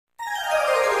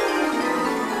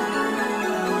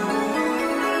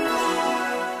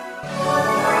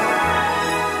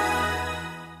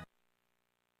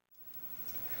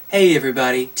Hey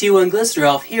everybody, T1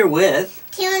 Glycerolf here with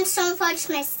T1 Sunflowers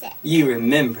Mystic. You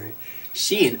remembered.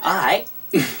 She and I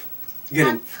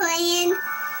I'm playing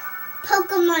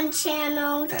Pokemon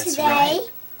channel today. Right.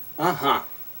 Uh-huh.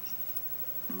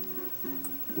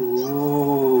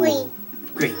 Ooh. Green.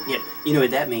 Green, yep. You know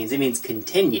what that means. It means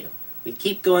continue. We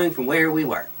keep going from where we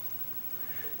were.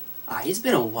 It's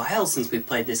been a while since we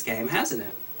played this game, hasn't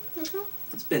it? Mm-hmm.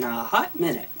 It's been a hot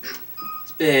minute.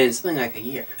 It's been something like a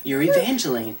year. You're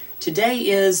Evangeline. Today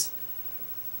is...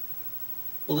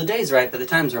 Well, the day's right, but the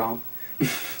time's wrong. I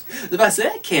said,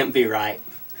 that can't be right.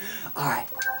 Alright.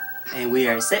 And we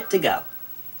are set to go.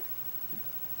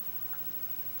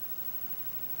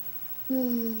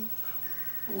 Mm.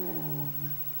 Oh.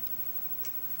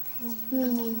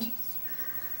 Mm.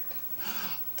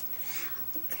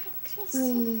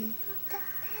 Mm.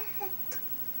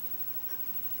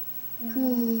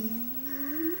 Mm.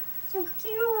 So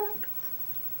cute.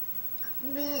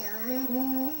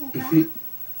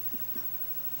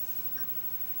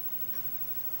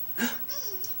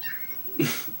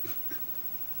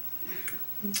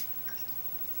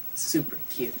 Super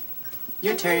cute.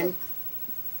 Your turn.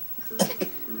 That's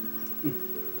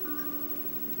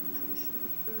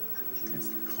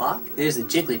the clock. There's the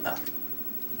Jigglypuff.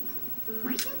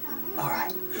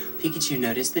 Alright. Pikachu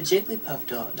noticed the Jigglypuff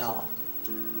doll.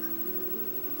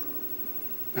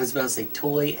 I was about to say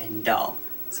toy and doll.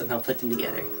 Somehow put them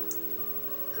together.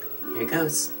 Here it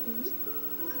goes.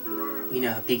 You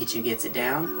know how Pikachu gets it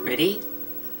down. Ready?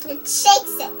 It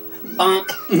shakes it. Bonk.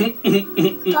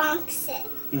 Bonks it.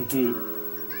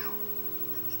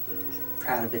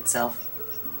 Proud of itself.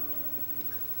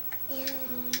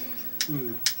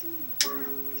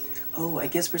 Oh, I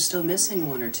guess we're still missing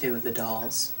one or two of the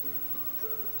dolls.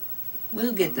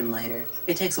 We'll get them later.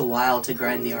 It takes a while to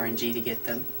grind the RNG to get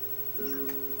them.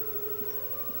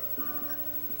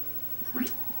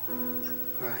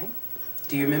 Alright.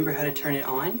 Do you remember how to turn it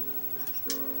on?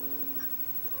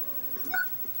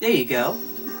 There you go.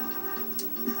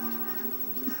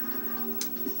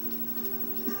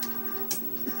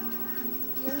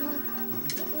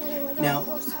 Now,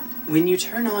 when you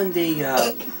turn on the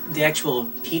actual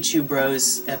Pichu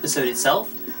Bros episode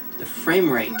itself, the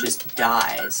frame rate just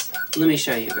dies. Let me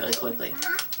show you really quickly.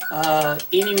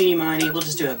 Eeny, meeny, miny, we'll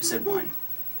just do episode 1.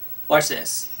 Watch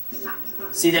this.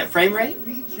 See that frame rate?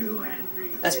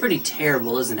 That's pretty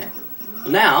terrible, isn't it?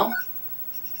 Well, now,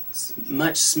 it's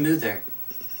much smoother.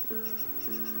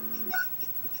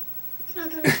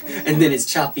 And then it's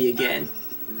choppy again.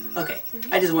 Okay,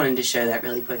 I just wanted to show that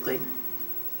really quickly.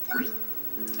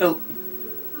 Oh,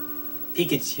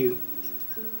 Pikachu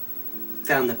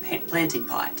found the planting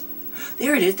pot.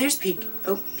 There it is. There's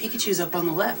Pikachu's up on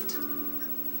the left.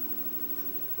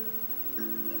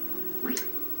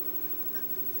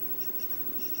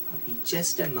 I'll be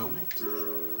just a moment.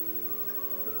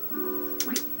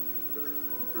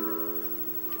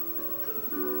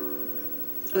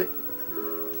 Oh,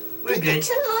 we're good.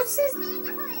 Pikachu notices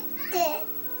it.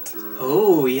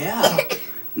 Oh, yeah.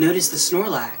 Notice the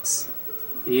Snorlax.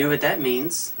 And you know what that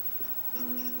means?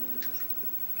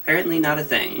 Apparently not a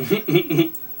thing.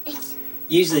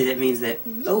 Usually that means that,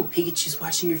 oh, Pikachu's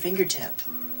watching your fingertip.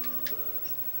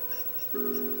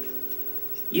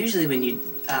 Usually when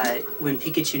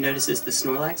Pikachu notices the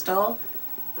Snorlax doll,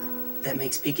 that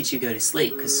makes Pikachu go to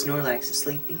sleep, because Snorlax is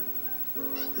sleepy.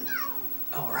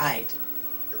 Alright.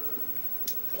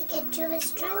 Pikachu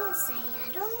is trying to say,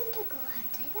 I don't want to go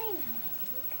outside right now,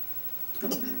 I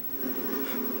think.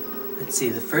 Let's see,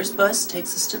 the first bus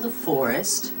takes us to the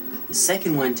forest, the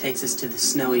second one takes us to the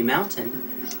snowy mountain,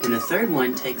 and the third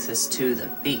one takes us to the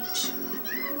beach.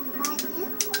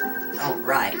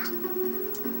 Alright.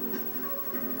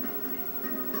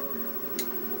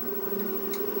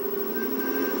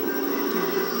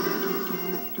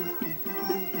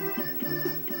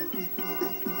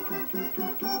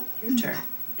 Your turn.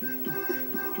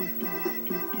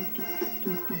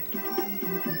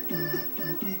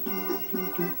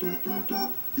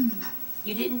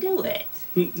 You didn't do it.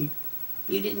 You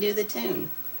didn't do the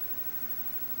tune.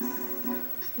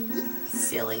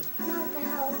 Silly. No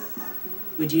bell.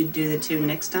 Would you do the tune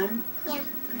next time? Yeah,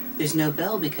 There's no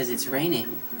bell because it's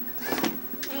raining.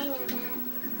 I know that.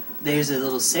 There's a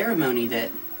little ceremony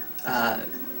that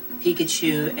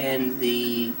Pikachu and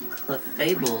the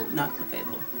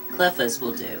Clefas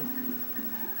will do.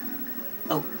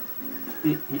 Oh.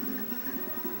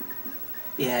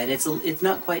 Yeah, and it's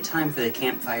not quite time for the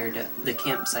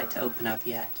campsite to open up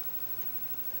yet.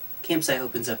 Campsite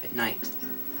opens up at night.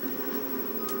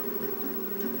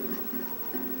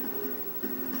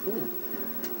 Ooh.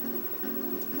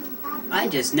 I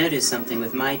just noticed something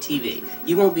with my TV.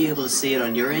 You won't be able to see it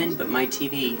on your end, but my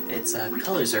TV, its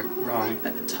colors are wrong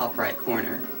at the top right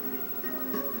corner.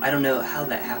 I don't know how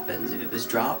that happens, if it was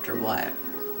dropped or what.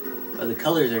 But the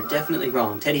colors are definitely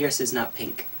wrong. Teddy Earth is not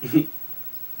pink.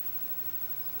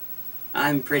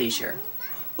 I'm pretty sure.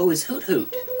 Oh, it's Hoot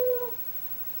Hoot.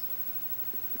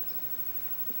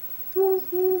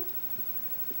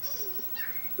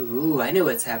 Ooh, I know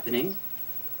what's happening.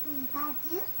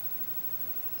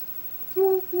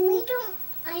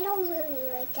 I don't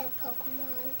really like that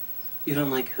Pokemon. You don't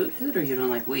like Hoot Hoot or you don't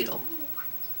like Weedle?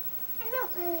 I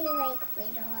don't really like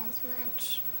Weedle as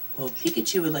much. Well,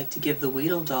 Pikachu would like to give the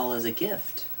Weedle doll as a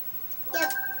gift.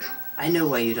 Yep. I know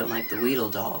why you don't like the Weedle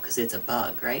doll, because it's a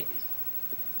bug, right?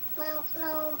 Well,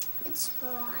 no, it's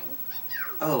Horn.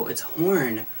 Oh, it's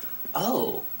Horn.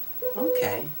 Oh,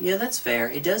 okay. Yeah, that's fair.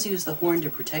 It does use the horn to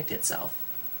protect itself.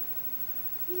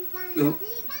 Ooh.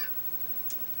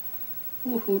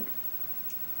 Woohoo.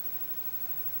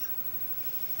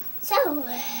 So,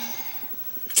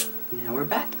 Now we're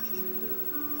back.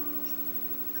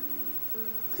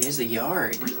 There's the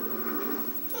yard.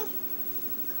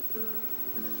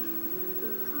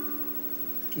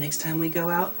 Next time we go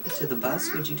out to the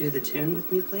bus, would you do the tune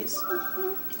with me, please?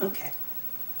 Okay.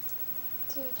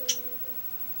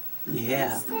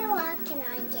 Yeah. still walking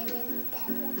on getting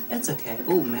better. That's okay.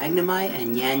 Ooh, Magnemite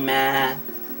and Yanma.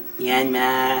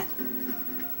 Yanma.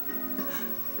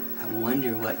 I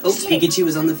wonder what... Oh, Pikachu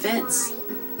was on the fence.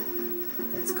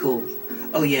 That's cool.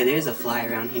 Oh yeah, there's a fly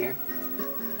around here.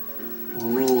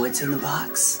 Ooh, what's in the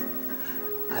box?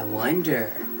 I wonder.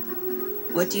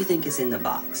 What do you think is in the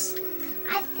box?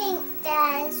 I think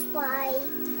that's why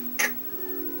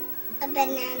a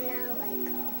banana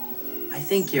like always. I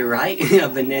think you're right. A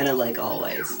banana like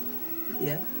always.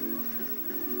 Yeah.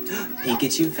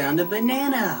 Pikachu found a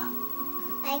banana.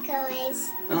 Like always.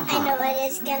 Uh-huh. I know what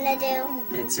it's gonna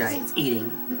do. That's right, it's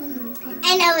eating.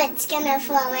 I know it's gonna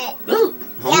throw it. Ooh,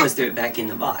 almost threw it back in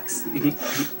the box.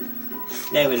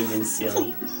 That would have been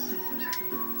silly.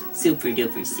 Super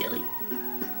duper silly.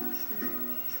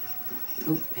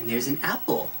 Oh, and there's an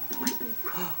apple.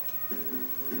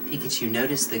 Pikachu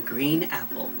noticed the green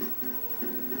apple.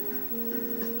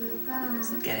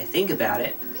 So gotta think about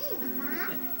it.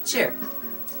 Sure,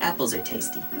 apples are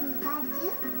tasty.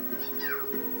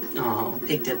 Oh,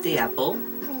 picked up the apple,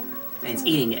 and it's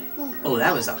eating it. Oh,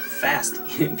 that was a fast...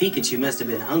 Pikachu must have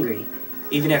been hungry,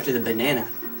 even after the banana.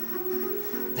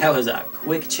 That was a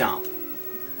quick chomp.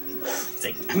 It's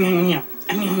like,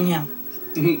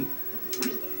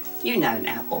 you're not an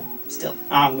apple. Still.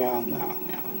 It's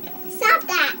not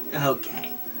that.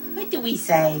 Okay. What do we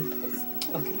say?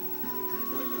 Okay.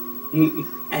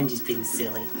 I'm just being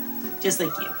silly. Just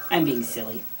like you. I'm being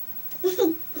silly.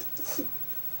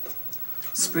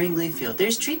 Springleaf Field.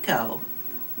 There's Trico.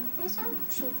 There's some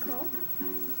Chico.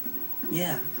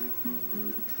 Yeah.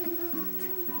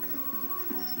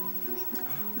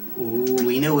 Ooh,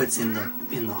 we know what's in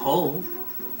the hole.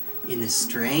 In the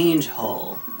strange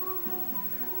hole.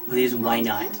 Well, there's Why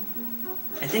Not.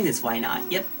 I think it's Why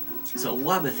Not. Yep. So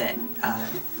Wobbuffet.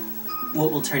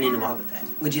 What will turn into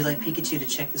Wobbuffet? Would you like Pikachu to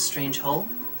check the strange hole?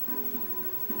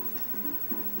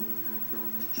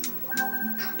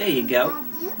 There you go.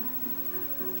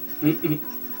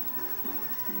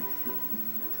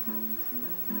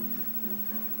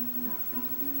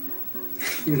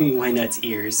 Why Not's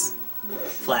ears.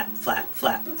 Flap, flap,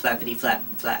 flap, flappity flap,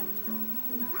 flap.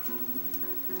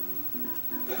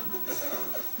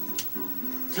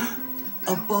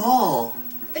 A ball!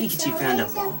 Pikachu found a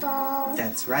ball.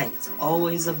 That's right, it's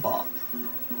always a ball.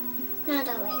 Not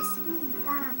always.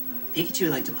 Pikachu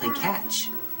would like to play catch.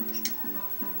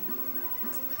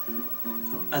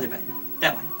 Oh, other button.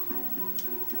 That one.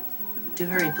 Do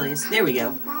hurry, please. There we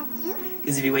go.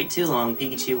 Because if you wait too long,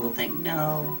 Pikachu will think,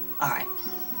 no. Alright.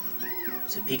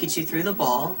 So Pikachu threw the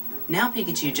ball. Now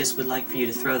Pikachu just would like for you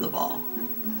to throw the ball.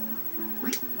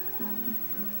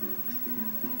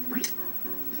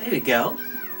 There we go.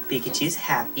 Pikachu's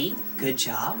happy. Good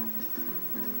job.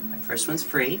 Alright, first one's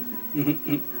free.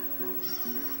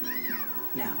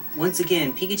 Now, once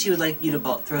again, Pikachu would like you to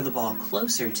throw the ball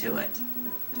closer to it.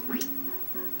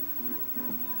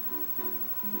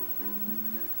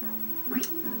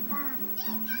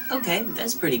 Okay,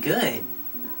 that's pretty good.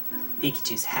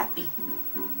 Pikachu's happy.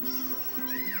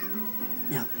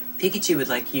 Now, Pikachu would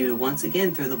like you to once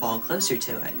again throw the ball closer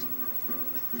to it.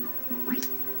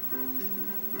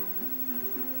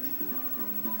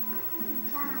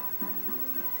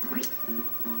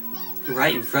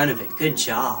 Right in front of it. Good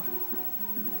job.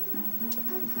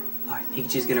 Alright,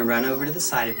 Pikachu's gonna run over to the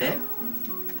side a bit.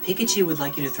 Pikachu would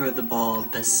like you to throw the ball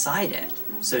beside it.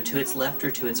 So to its left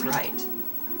or to its right?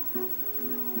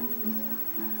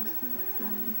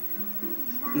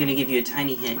 I'm gonna give you a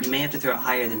tiny hint. You may have to throw it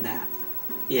higher than that.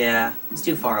 Yeah, it's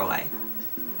too far away.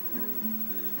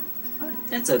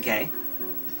 That's okay.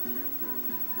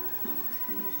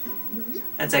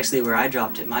 That's actually where I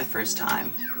dropped it my first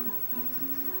time.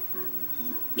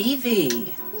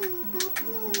 Evie!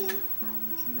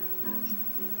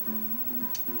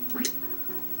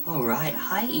 Alright,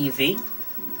 hi Evie.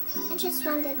 I just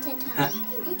wanted to talk.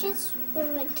 I just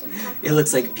wanted to talk. It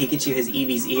looks like Pikachu has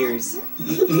Eevee's ears.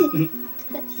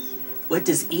 What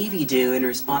does Eevee do in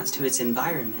response to its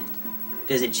environment?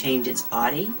 Does it change its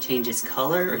body, change its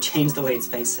color, or change the way it's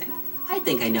facing? I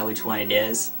think I know which one it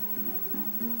is.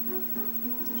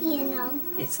 You know.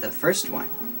 It's the first one.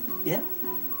 Yep.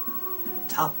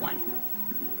 The top one.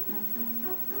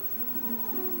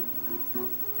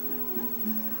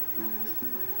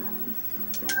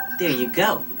 There you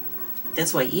go.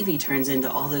 That's why Eevee turns into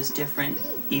all those different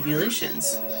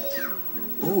evolutions.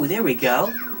 Ooh, there we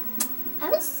go. I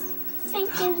was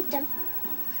thinking the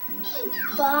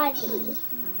body.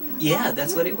 Yeah,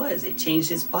 that's what it was. It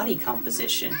changed its body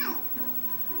composition.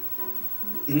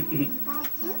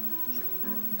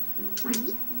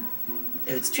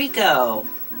 It's Trico.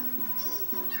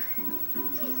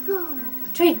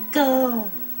 Trico.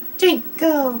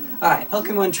 Trico. Alright,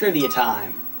 Pokemon trivia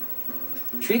time.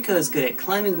 Trico is good at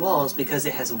climbing walls because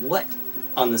it has what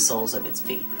on the soles of its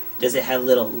feet? Does it have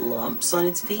little lumps on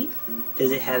its feet?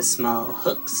 Does it have small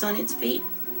hooks on its feet?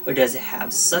 Or does it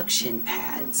have suction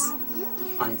pads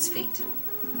on its feet?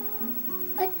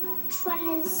 Which one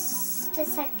is the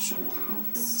suction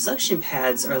pads? Suction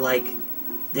pads are like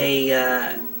they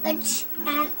Which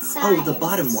ant size? oh, the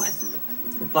bottom one.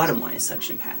 The bottom one is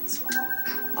suction pads.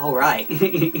 Alright.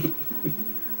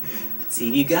 See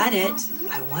if you got it.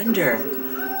 I wonder.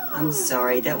 I'm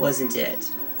sorry, that wasn't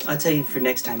it. I'll tell you for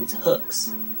next time, it's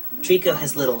hooks. Trico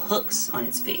has little hooks on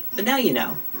its feet. But now you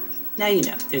know. Now you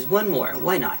know. There's one more.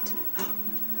 Why not?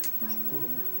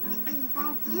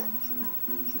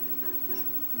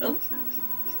 Oh.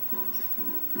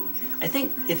 I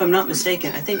think, if I'm not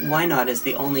mistaken, I think Why Not is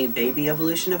the only baby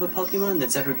evolution of a Pokemon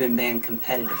that's ever been banned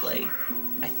competitively.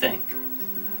 I think.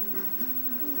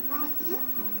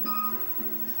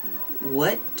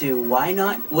 What do Why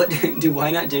Not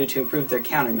do to improve their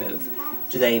counter move?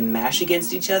 Do they mash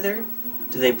against each other?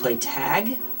 Do they play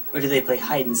tag? Or do they play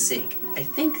hide and seek? I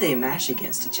think they mash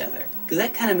against each other, because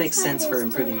that kind of makes sense for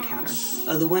improving counter.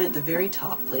 Oh, the one at the very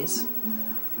top, please.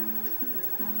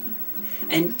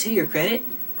 And to your credit,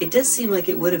 it does seem like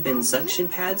it would have been suction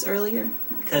pads earlier,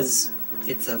 because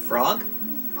it's a frog.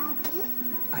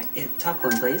 Alright, top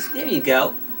one, please. There you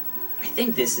go. I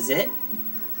think this is it.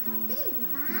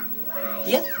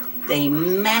 Yep, they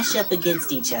mash up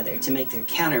against each other to make their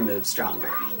counter move stronger.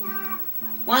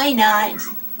 Why not?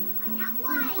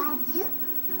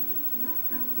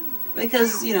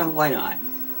 Because, you know, why not?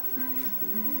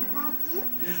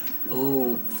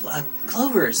 Oh,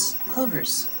 clovers.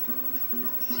 Clovers.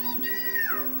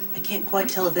 I can't quite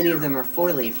tell if any of them are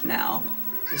four-leafed now.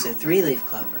 There's a three-leaf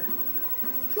clover.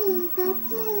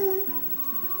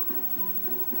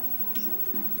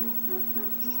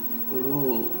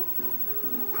 Ooh.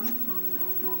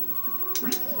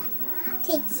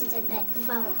 Takes it a bit,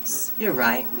 folks. You're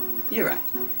right. You're right.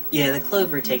 Yeah, the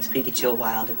clover takes Pikachu a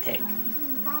while to pick.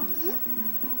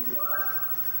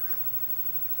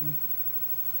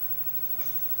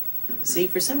 See,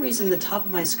 for some reason, the top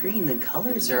of my screen, the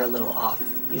colors are a little off,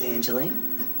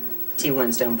 Evangeline. T1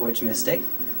 Stoneforge Mystic.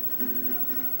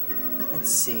 Let's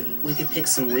see. We could pick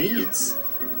some weeds,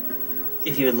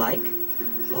 if you would like.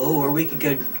 Oh, or we could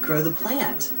go grow the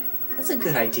plant. That's a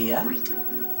good idea.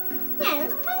 Yeah, I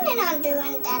was planning on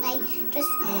doing that. I just...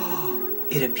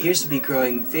 It appears to be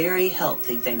growing very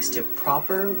healthy thanks to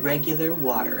proper, regular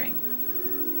watering.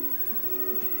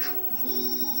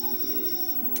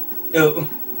 Oh.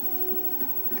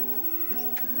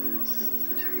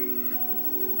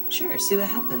 Sure, see what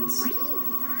happens.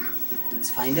 Let's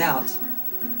find out.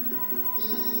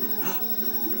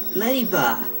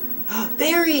 Ladybug!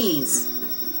 Berries!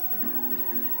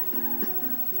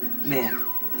 Man,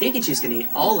 Pikachu's gonna eat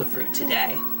all the fruit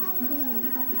today.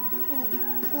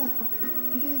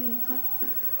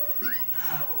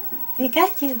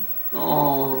 Pikachu!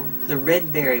 Oh, the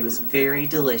red berry was very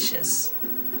delicious.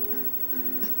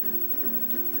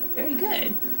 Very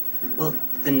good. Well,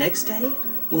 the next day,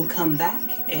 we'll come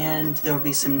back and there will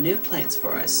be some new plants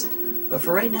for us. But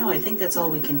for right now, I think that's all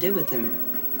we can do with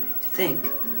them. I think.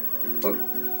 Or,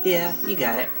 yeah, you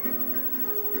got it.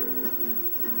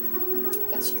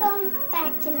 Let's go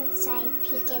back inside,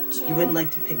 Pikachu. You wouldn't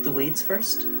like to pick the weeds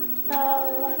first?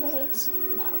 Oh,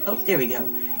 Oh, there we go.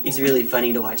 It's really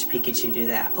funny to watch Pikachu do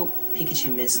that. Oh,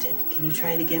 Pikachu missed it. Can you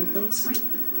try it again, please?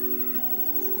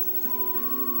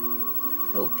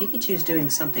 Oh, Pikachu's doing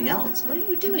something else. What are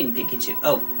you doing, Pikachu?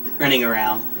 Oh, running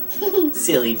around.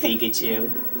 Silly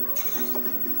Pikachu.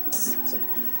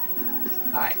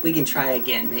 Alright, we can try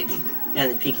again, maybe. Now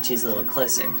that Pikachu's a little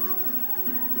closer.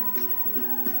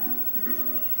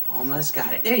 Almost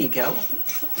got it. There you go.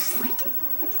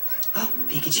 Oh,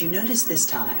 Pikachu noticed this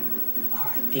time.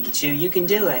 Alright, Pikachu, you can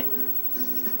do it.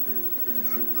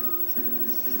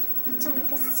 It's on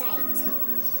the side.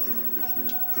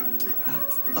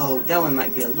 Oh, that one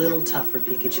might be a little tough for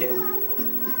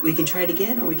Pikachu. We can try it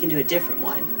again, or we can do a different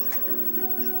one.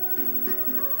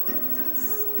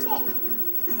 Stick.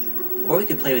 Or we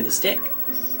could play with a stick.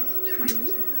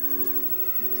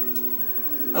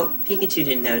 Oh, Pikachu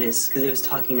didn't notice, because it was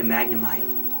talking to Magnemite.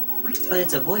 Oh,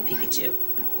 that's a boy Pikachu.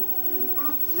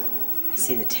 I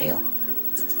see the tail.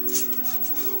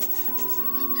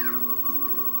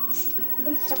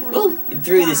 Oh, it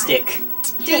threw the stick.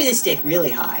 Threw the stick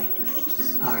really high.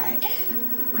 Alright.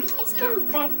 Let's go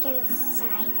back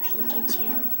inside,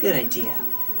 Pikachu. Good idea.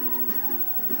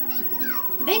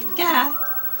 Pika!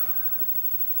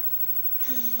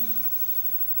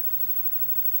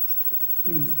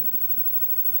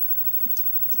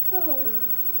 Oh,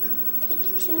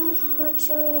 Pikachu, what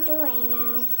should we do right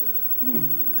now?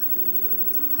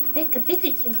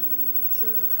 Pikachu.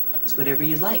 It's whatever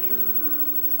you like.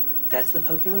 That's the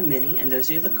Pokemon Mini, and those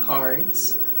are the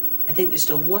cards. I think there's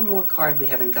still one more card we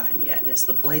haven't gotten yet, and it's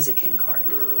the Blaziken card.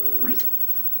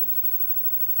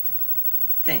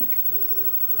 Think.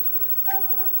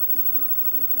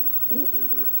 Ooh.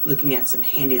 Looking at some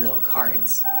handy little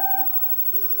cards.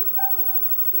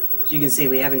 As you can see,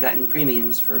 we haven't gotten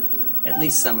premiums for at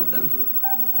least some of them.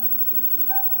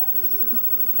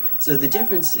 So the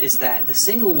difference is that the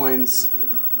single ones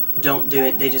don't do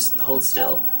it, they just hold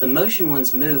still. The motion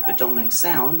ones move but don't make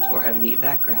sound or have a neat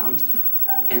background.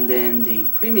 And then the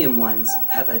premium ones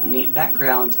have a neat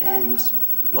background and,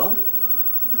 well,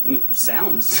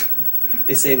 sounds.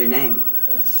 They say their name.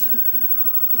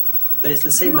 But it's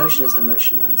the same motion as the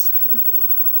motion ones.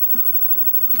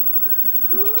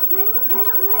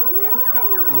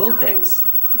 Vulpix.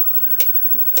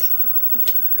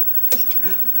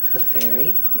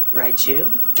 Clefairy.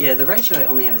 Raichu. Yeah, the Raichu I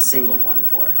only have a single one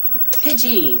for.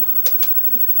 Pidgey!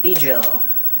 Beedrill.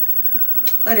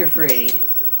 Butterfree.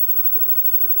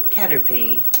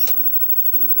 Caterpie.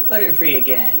 Butterfree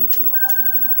again.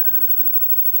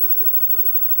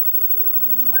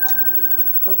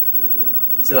 Oh.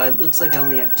 So it looks like I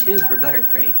only have two for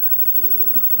Butterfree.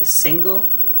 The single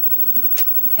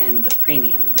and the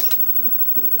premium.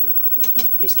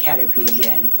 Here's Caterpie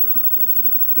again.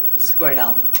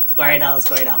 Squirtle. Squirtle,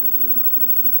 Squirtle.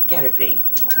 Caterpie.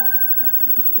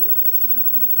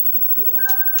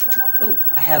 Oh,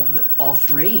 I have all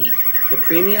three. The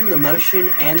premium, the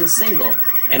motion, and the single.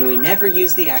 And we never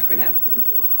use the acronym.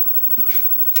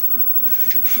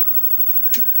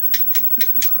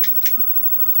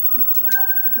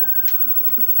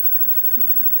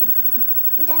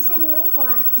 It doesn't move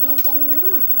while making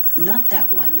noise. Not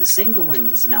that one. The single one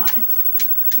does not.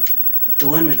 The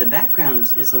one with the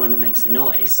background is the one that makes the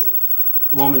noise.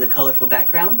 The one with the colorful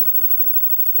background?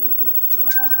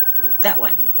 That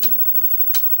one.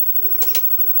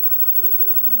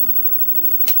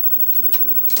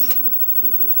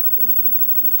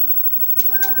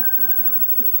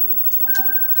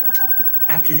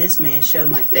 After this, may I show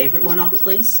my favorite one off,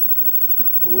 please?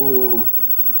 Ooh.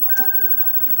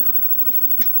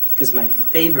 Because my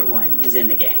favorite one is in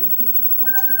the game.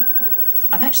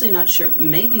 I'm actually not sure.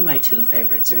 Maybe my two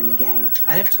favorites are in the game.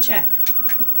 I'd have to check.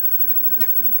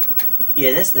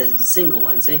 Yeah, that's the single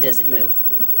one, so it doesn't move.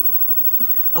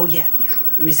 Oh, yeah.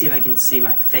 Let me see if I can see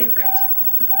my favorite.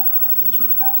 Where'd you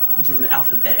go? This is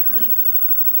alphabetically.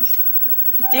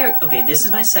 There. Okay, this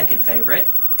is my second favorite.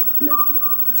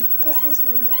 This is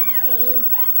my favorite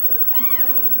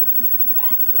one.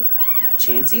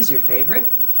 Chansey's your favorite?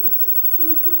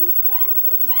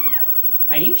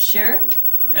 Are you sure?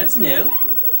 That's new.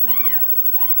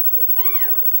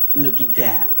 Look at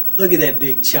that. Look at that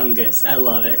big chungus. I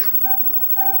love it.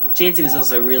 Chansey was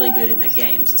also really good in the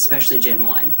games, especially Gen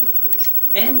 1.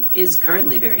 And is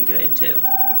currently very good, too.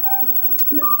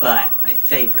 But, my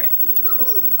favorite.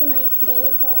 My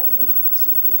favorite is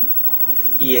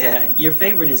Jigglypuff. Yeah, your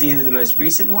favorite is either the most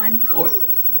recent one, or...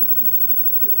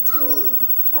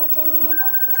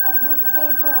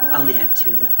 I only have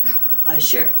two, though.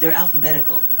 Sure, they're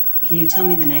alphabetical. Can you tell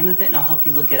me the name of it and I'll help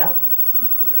you look it up?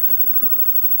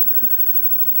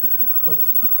 Oh,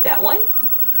 that one?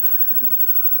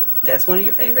 That's one of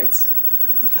your favorites?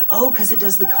 Oh, because it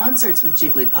does the concerts with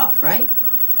Jigglypuff, right?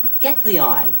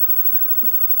 Gekleon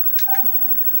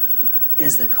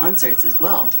does the concerts as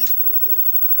well.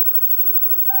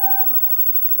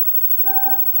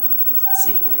 Let's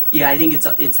see. Yeah, I think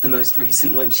it's the most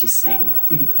recent one she's seen.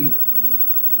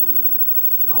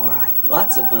 Alright,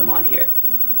 lots of them on here.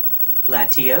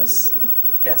 Latios,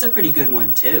 that's a pretty good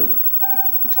one too.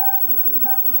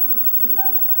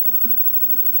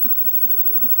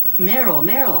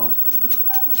 Meryl.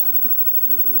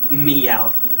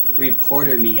 Meowth.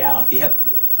 Reporter Meowth, yep.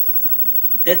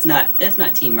 That's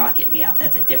not Team Rocket Meowth,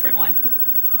 that's a different one.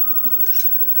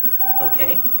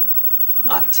 Okay.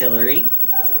 Octillery.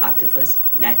 Octopus.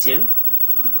 Natu.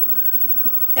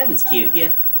 That was cute,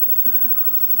 yeah.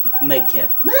 Mudkip.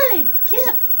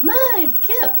 Mudkip.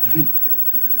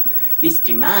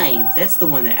 Mr. Mime. That's the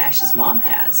one that Ash's mom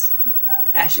has.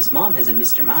 Ash's mom has a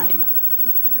Mr. Mime.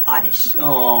 Oddish.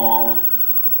 Aww.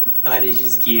 Oddish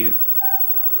is cute.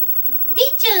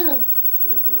 Pichu!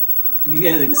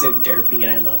 It looks so derpy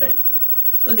and I love it.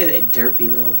 Look at that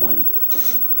derpy little one.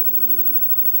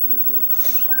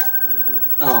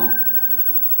 Oh.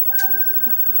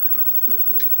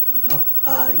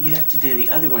 Oh, you have to do the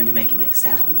other one to make it make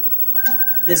sound.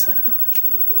 This one.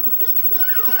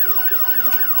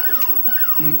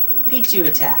 Pichu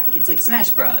attack. It's like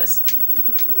Smash Bros.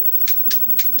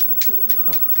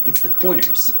 Oh, it's the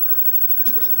corners.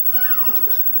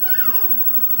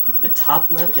 The top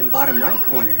left and bottom right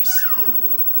corners.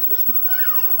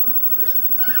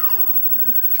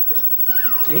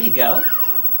 There you go.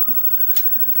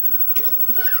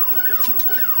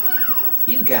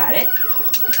 You got it.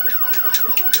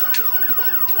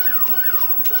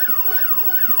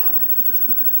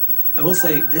 I will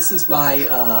say, this is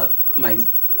my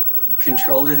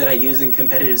controller that I use in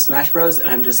competitive Smash Bros, and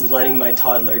I'm just letting my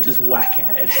toddler just whack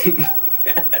at it.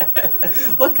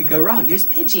 What could go wrong? There's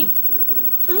Pidgey.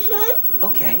 Mm-hmm.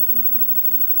 Okay.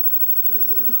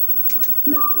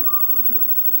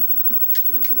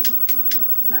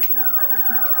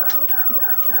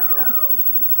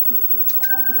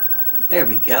 There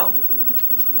we go.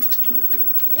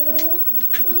 Do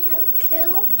we have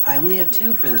two? I only have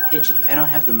two for the Pidgey. I don't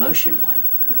have the motion one.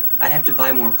 I'd have to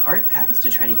buy more card packs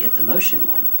to try to get the motion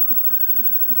one.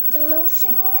 The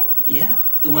motion one? Yeah,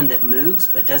 the one that moves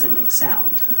but doesn't make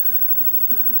sound.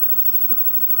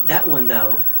 That one,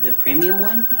 though, the premium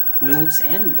one, moves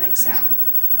and makes sound.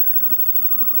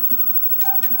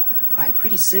 Alright,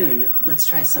 pretty soon, let's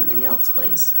try something else,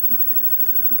 please.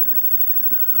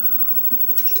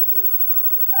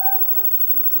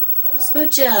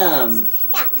 Smooch'em!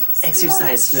 Yeah.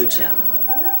 Exercise Smooch'em.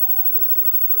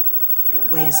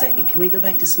 Wait a second, can we go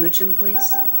back to Smooch'em,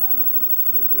 please?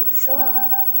 Sure.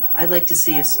 I'd like to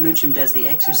see if Smooch'em does the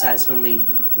exercise when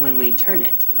we turn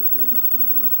it.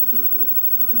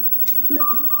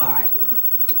 Alright.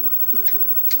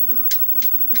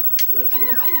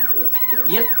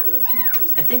 Yep.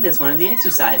 I think that's one of the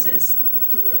exercises.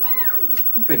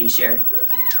 Pretty sure.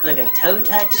 Like a toe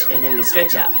touch, and then we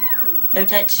stretch out. Toe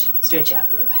touch, stretch out.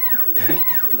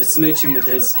 But Smooch'em with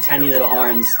those tiny little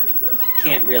arms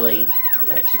can't really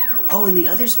touch. Oh, and the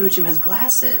other Smooch'em has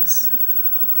glasses.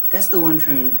 That's the one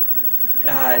from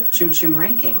Chum Chum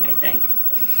Ranking, I think.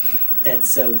 That's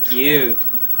so cute.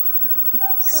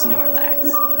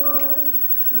 Snorlax.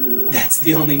 That's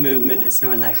the only movement that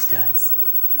Snorlax does.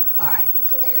 Alright.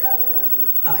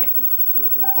 Alright.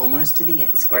 Almost to the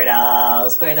end. Squirtle,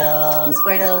 Squirtle,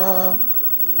 Squirtle.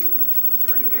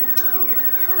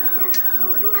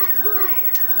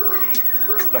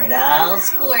 Squirtle,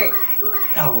 squirt.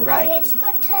 Alright. Let's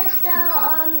go to the,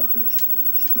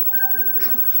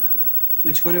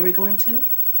 Which one are we going to?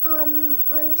 on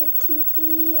the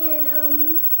TV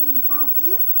and,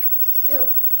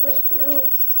 no, wait, no.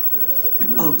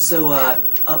 Oh, so, up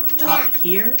top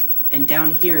here, and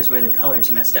down here is where the colors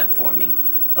messed up for me.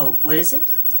 Oh, what is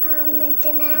it?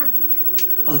 The map.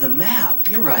 Oh, the map.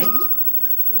 You're right.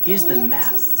 Here's the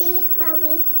map. To see where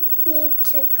we need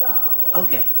to go.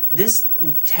 Okay. This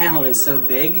town is so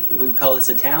big, we call this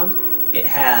a town. It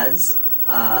has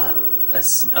a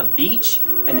beach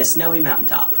and a snowy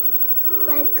mountaintop.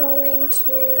 We're going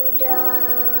to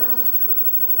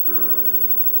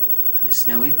The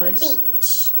snowy place?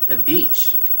 beach. The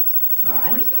beach.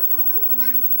 Alright.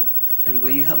 And will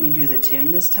you help me do the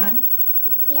tune this time?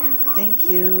 Yeah. Thank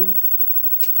you.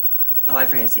 Oh, I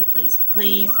forgot to say please.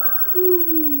 Please.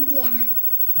 Yeah.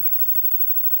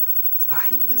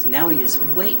 Alright, so now we just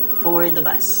wait for the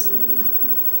bus.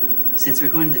 Since we're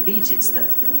going to the beach, it's the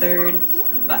third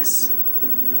bus.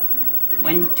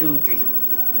 1, 2, 3.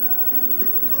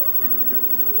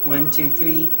 1, 2,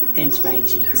 3, pinch my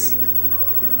cheeks.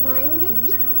 1,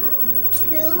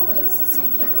 2 is the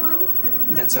second one.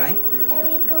 That's right. There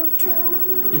we go, 2.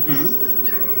 Mm-hmm.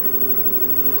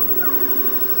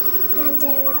 And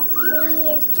then 3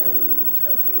 is the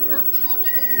no.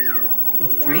 Well,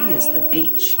 3 is the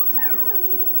beach.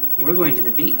 We're going to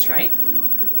the beach, right?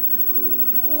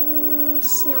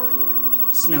 Snowy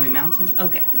mountain. Snowy mountain?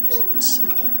 Okay. Beach,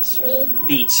 actually.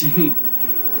 Beach.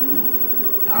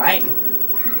 Alright.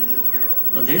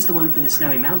 Well, there's the one for the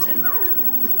snowy mountain.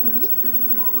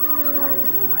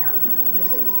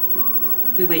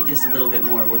 If we wait just a little bit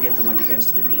more, we'll get the one that goes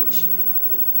to the beach.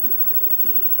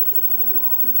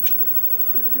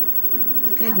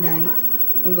 Good night.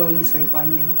 I'm going to sleep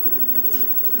on you.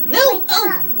 No!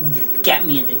 Oh! Got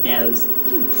me in the nose.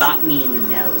 You bought me in the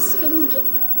nose.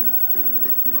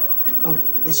 Oh,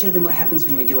 let's show them what happens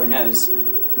when we do our nose.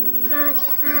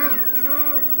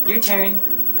 Your turn.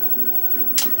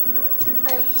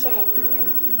 Oh, shit.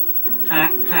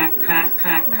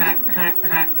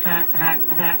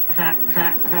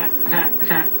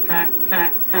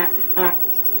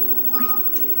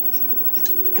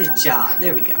 Good job.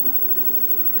 There we go.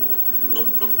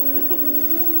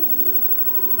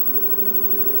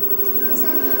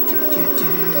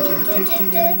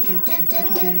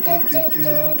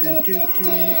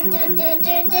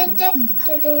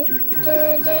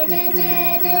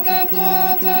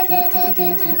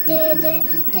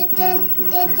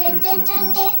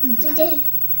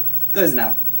 Close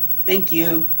enough. Thank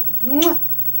you. Mwah.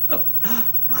 Oh,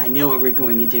 I know what we're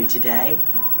going to do today.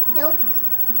 Nope.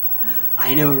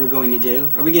 I know what we're going to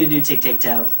do. Are we going to do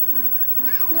tic-tac-toe?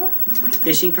 Nope.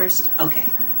 Fishing first? Okay.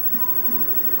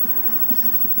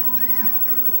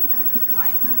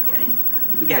 Alright,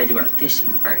 we gotta do our fishing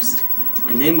first.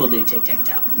 And then we'll do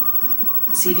tic-tac-toe.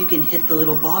 See if you can hit the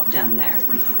little bob down there.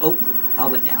 Oh,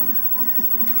 bob went down.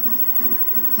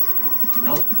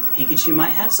 Oh, Pikachu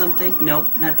might have something. Nope,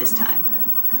 not this time.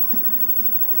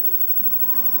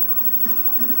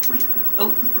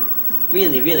 Oh,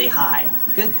 really, really high.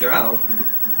 Good throw.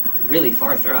 Really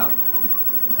far throw.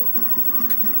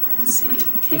 Let's see.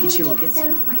 Pikachu will get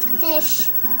some fish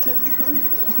to come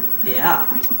here. Yeah.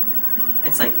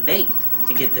 It's like bait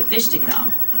to get the fish to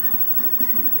come.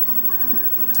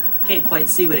 Can't quite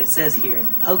see what it says here.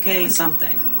 Poke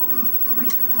something.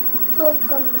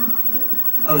 Pokemon.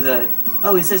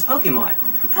 Oh, it says Pokemon.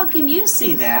 How can you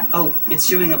see that? Oh, it's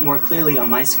showing up more clearly on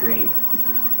my screen.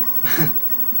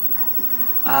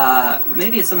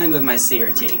 Maybe it's something with my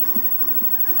CRT.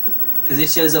 Because it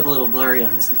shows up a little blurry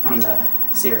on the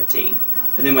CRT.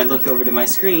 And then when I look over to my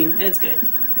screen, and it's good.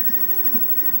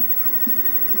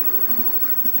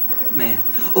 Man.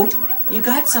 Oh, you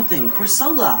got something.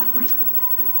 Corsola.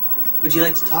 Would you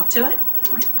like to talk to it?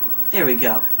 There we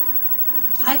go.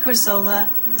 Hi, Corsola.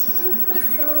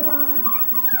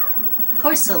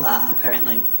 Corsola,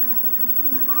 apparently.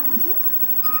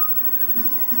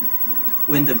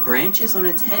 When the branches on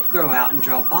its head grow out and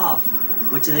drop off,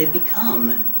 what do they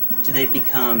become? Do they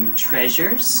become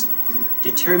treasures,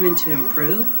 determined to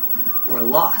improve, or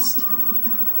lost?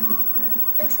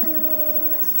 Which one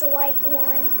is the white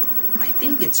one? I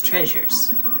think it's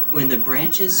treasures. When the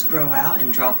branches grow out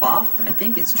and drop off, I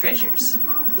think it's treasures,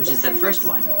 which is the first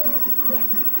one. Yeah.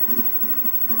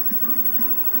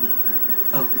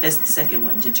 Oh, that's the second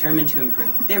one, determined to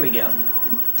improve. There we go.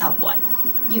 Top one.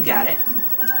 You got it.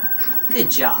 Good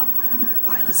job.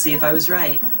 Alright, let's see if I was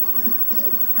right.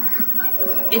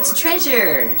 It's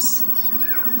treasures!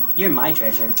 You're my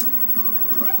treasure.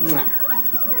 Mwah.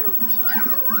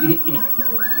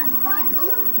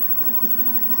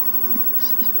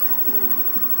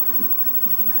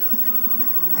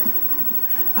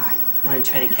 Alright, want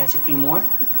to try to catch a few more?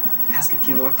 Ask a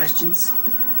few more questions?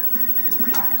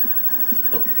 Alright.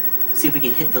 Oh, see if we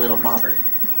can hit the little bobber.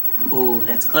 Ooh,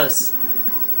 that's close.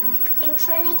 I'm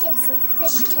trying to get some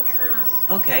fish to come.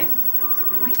 Okay.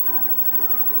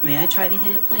 May I try to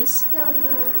hit it, please? No.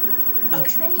 I'm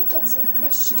Okay. trying to get some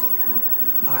fish to come.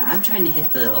 Alright, I'm trying to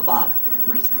hit the little bob.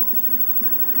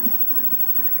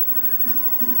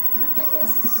 After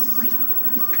this,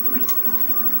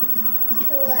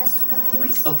 2 last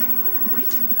ones. Okay.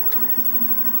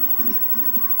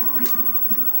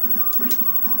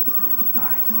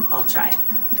 Alright, I'll try it.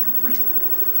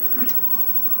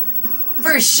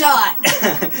 First shot!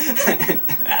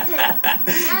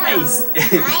 Nice!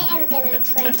 I am gonna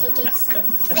try to get some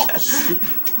fish.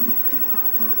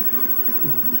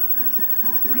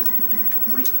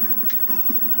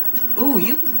 Ooh,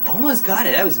 you almost got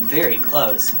it. That was very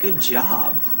close. Good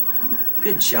job.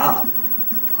 Good job.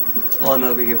 While I'm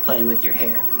over here playing with your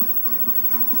hair.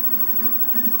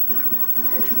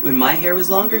 When my hair was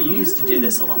longer, you used to do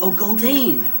this a lot. Oh,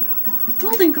 Goldine!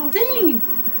 Goldine!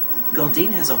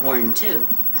 Goldine has a horn too.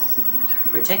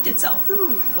 Protect itself. Scared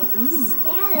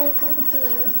of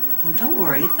Goldine. Oh, don't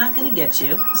worry, it's not gonna get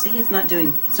you. See, it's not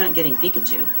getting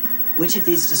Pikachu. Which of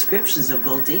these descriptions of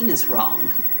Goldine is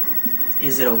wrong?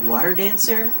 Is it a water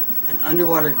dancer, an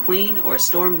underwater queen, or a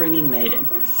storm-bringing maiden?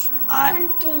 Which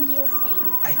one do you think?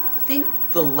 I think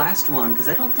the last one, because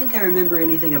I don't think I remember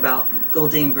anything about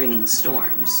Goldine bringing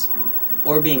storms,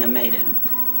 or being a maiden.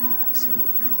 So,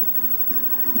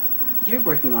 you're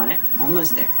working on it.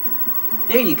 Almost there.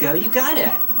 There you go, you got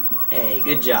it! Hey,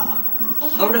 good job.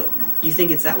 Oh no, you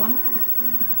think it's that one?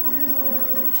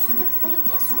 I'm just afraid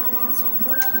this one isn't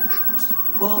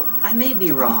right. Well, I may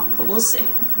be wrong, but we'll see.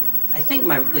 I think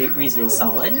my reasoning's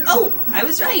solid. Oh, I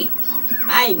was right!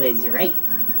 I was right.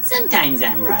 Sometimes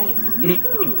I'm right.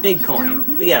 Big coin.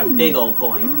 We got a big old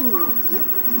coin.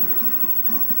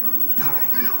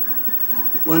 Alright.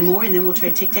 One more and then we'll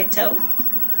try Tic-Tac-Toe?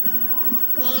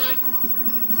 Nah.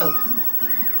 Oh.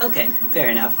 Okay, fair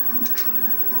enough.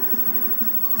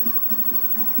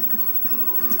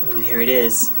 Oh, here it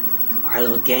is. Our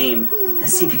little game.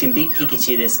 Let's see if you can beat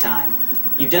Pikachu this time.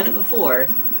 You've done it before.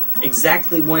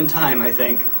 Exactly one time, I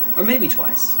think. Or maybe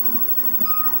twice.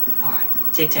 Alright,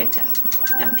 Tic-Tac-Toe.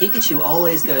 Now, Pikachu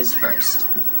always goes first.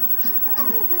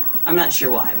 I'm not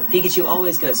sure why, but Pikachu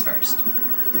always goes first.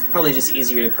 It's probably just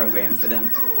easier to program for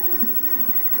them.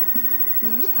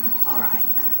 Alright.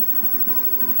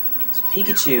 So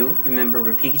Pikachu, remember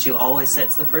where Pikachu always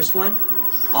sets the first one?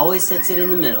 Always sets it in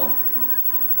the middle.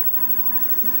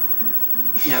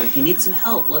 Now, if you need some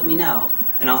help, let me know,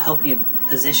 and I'll help you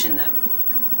position them.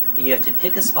 But you have to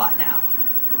pick a spot now.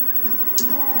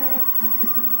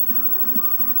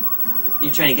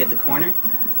 You're trying to get the corner?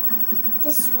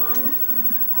 This one.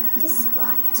 This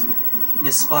spot.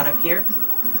 This spot up here?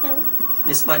 No.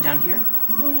 This spot down here?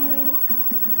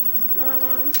 Not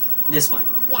This one?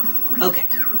 Yeah. Okay.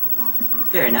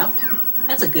 Fair enough.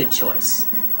 That's a good choice.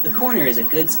 The corner is a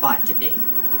good spot to be.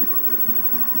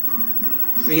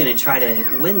 We're gonna try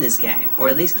to win this game, or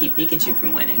at least keep Pikachu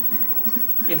from winning.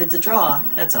 If it's a draw,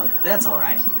 that's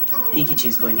alright.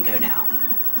 Pikachu's going to go now.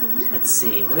 Let's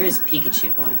see, where is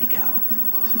Pikachu going to go?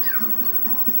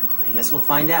 I guess we'll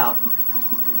find out.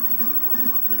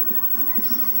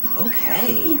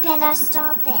 Okay. You better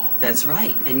stop it. That's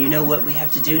right. And you know what we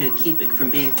have to do to keep it from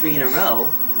being 3 in a row?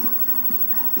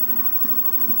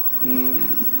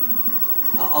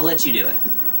 I'll let you do it.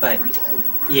 But,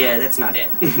 yeah, that's not it.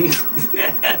 It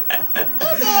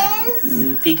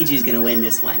is. Pikachu's gonna win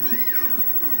this one.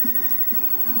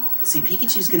 See,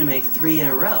 Pikachu's gonna make 3 in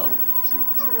a row.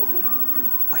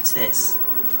 Watch this.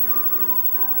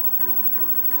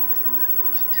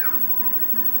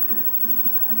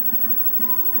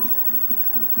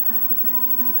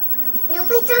 No,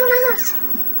 we don't have.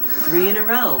 3 in a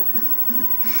row.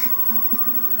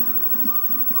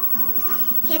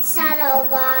 It's not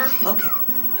over. Okay.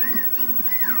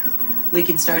 We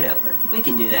can start over. We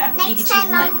can do that. Next Pikachu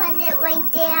time I'll won. put it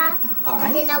right there. Alright.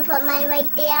 And then I'll put mine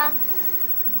right there.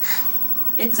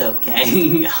 It's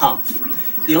okay. Humph.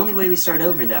 The only way we start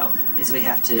over, though, is we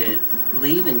have to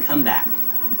leave and come back.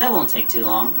 That won't take too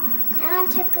long. I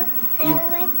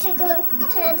like to go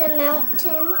to the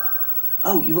mountain.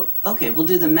 Oh, okay, we'll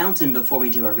do the mountain before we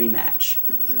do our rematch.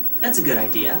 That's a good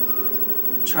idea.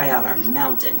 Try out our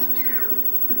mountain.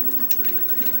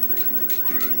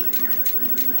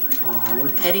 Aw, we're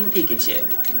petting Pikachu.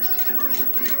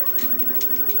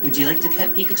 Would you like to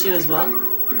pet Pikachu as well?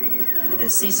 With the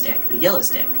C stick, the yellow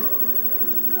stick.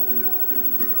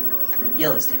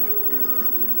 Yellow stick.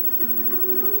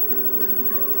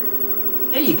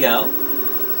 There you go.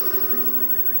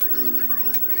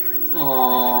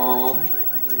 Aww.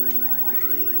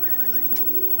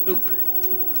 Oop.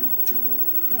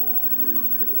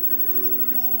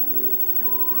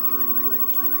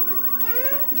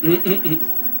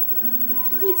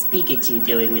 What's Pikachu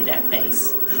doing with that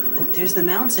face? Oh, there's the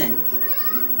mountain.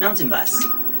 Mountain bus.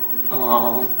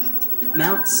 Aww.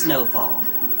 Mount Snowfall.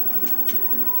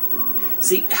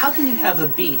 See, how can you have a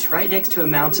beach right next to a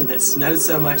mountain that snows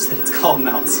so much that it's called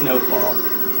Mount Snowfall?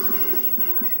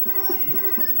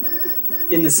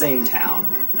 In the same town.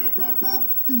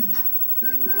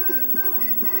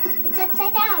 It's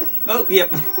upside down. Oh, yep.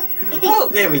 Oh,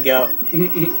 there we go.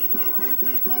 Whee!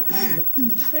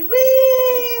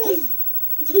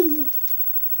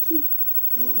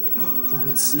 Oh,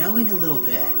 it's snowing a little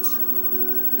bit.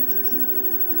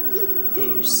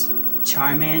 There's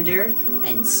Charmander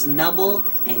and Snubble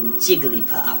and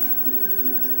Jigglypuff.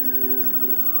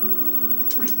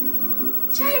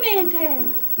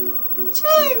 Charmander!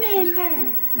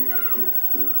 Charmander!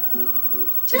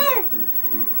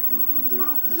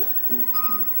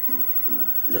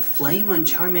 flame on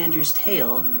Charmander's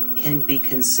tail can be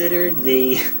considered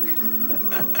the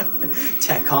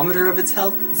tachometer of its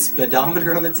health,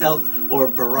 speedometer of its health, or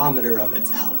barometer of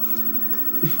its health.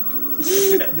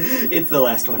 It's the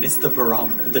last one. It's the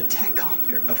barometer, the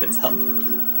tachometer of its health.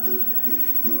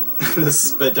 The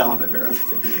speedometer of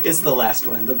it. It's the last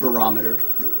one, the barometer.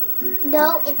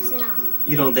 No, it's not.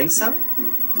 You don't think so?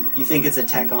 You think it's a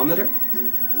tachometer?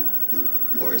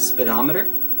 Or a speedometer?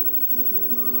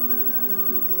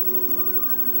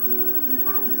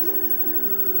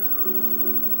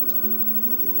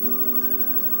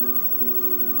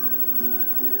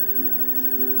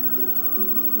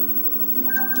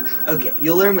 Okay,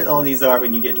 you'll learn what all these are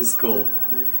when you get to school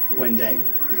one day.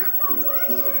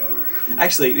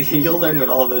 Actually, you'll learn what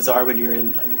all of those are when you're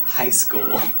in like high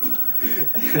school.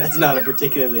 That's not a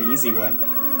particularly easy one.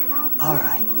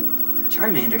 Alright,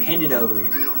 Charmander handed over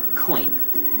a coin.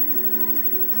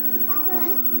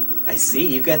 I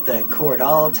see, you've got the cord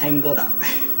all tangled up.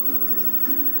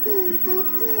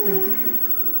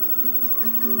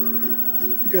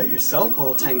 You got yourself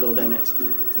all tangled in it.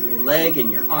 Your leg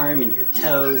and your arm and your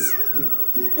toes.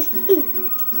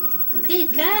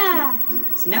 Pika!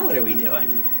 So now what are we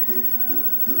doing?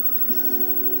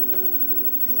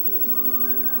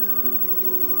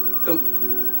 Oh.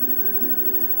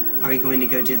 Are we going to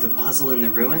go do the puzzle in the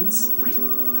ruins?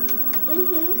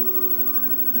 Mm-hmm.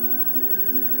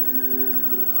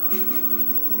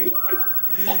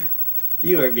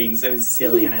 You are being so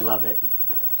silly and I love it.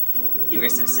 You are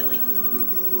so silly.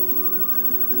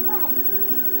 What?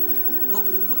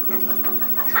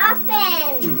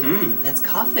 Coffin! Mm-hmm, that's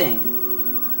coughing.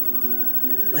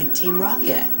 Like Team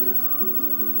Rocket.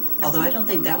 Although I don't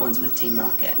think that one's with Team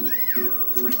Rocket.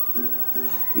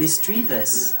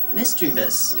 Misdreavus.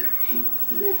 Misdreavus.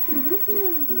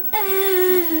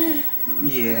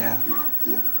 Yeah.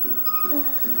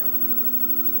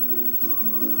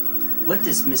 What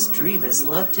does Misdreavus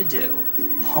love to do?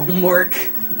 Homework?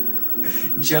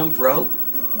 Jump rope?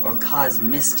 Or cause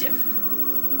mischief?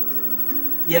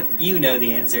 Yep, you know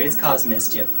the answer. It's cause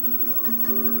mischief.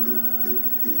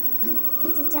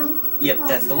 It's a jump. Yep,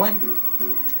 that's the one.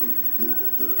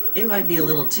 It might be a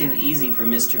little too easy for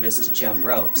Misdreavus to jump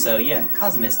rope, so yeah,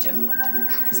 cause mischief.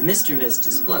 Because Misdreavus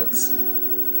just floats.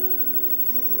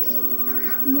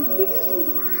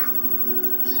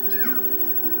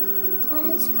 What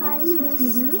is cause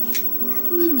mischief?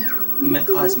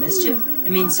 Cause mischief?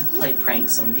 It means to play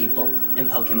pranks on people in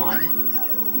Pokemon.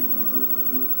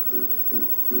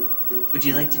 Would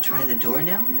you like to try the door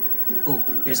now? Oh,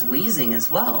 there's wheezing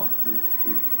as well.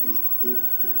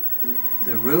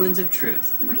 The Ruins of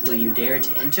Truth. Will you dare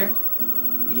to enter?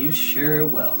 You sure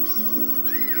will.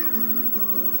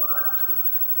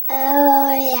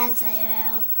 Oh, yes,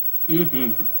 I will.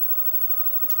 Mm-hmm.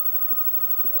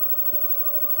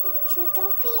 Pikachu,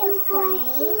 don't be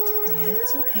afraid. Yeah,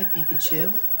 it's okay,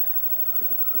 Pikachu.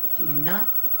 Do not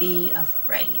be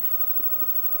afraid.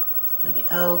 It'll be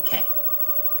okay.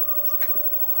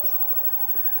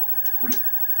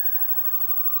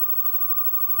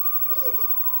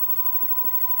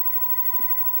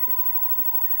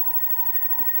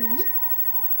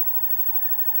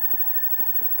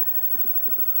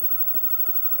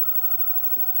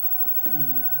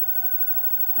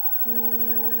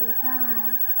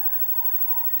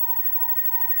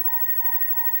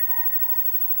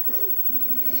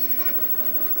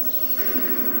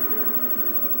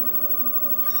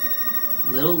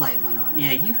 Little light went on.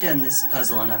 Yeah, you've done this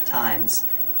puzzle enough times.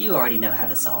 You already know how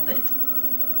to solve it.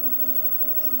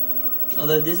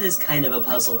 Although this is kind of a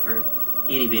puzzle for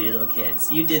itty-bitty little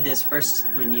kids. You did this first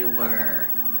when you were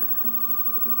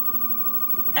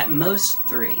at most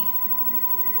 3.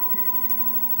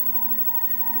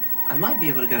 I might be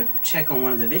able to go check on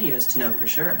one of the videos to know for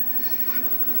sure.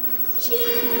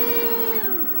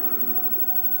 Choo!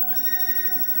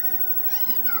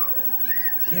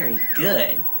 Very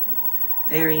good.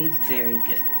 Very, very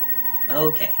good.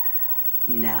 Okay.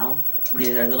 Now,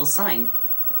 here's our little sign.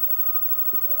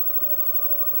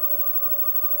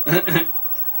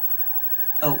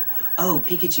 Oh,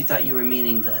 Pikachu thought you were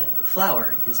meaning the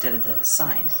flower instead of the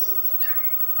sign.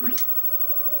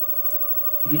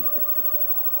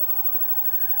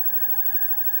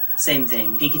 Same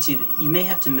thing. Pikachu, you may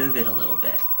have to move it a little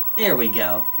bit. There we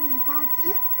go.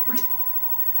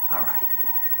 Alright.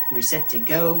 We're set to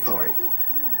go for it.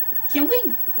 Can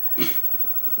we?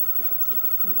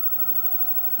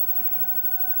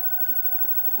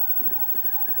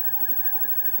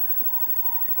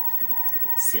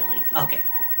 Silly. Okay.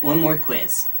 One more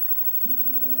quiz.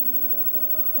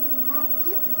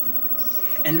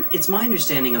 And it's my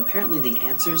understanding, apparently the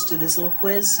answers to this little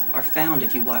quiz are found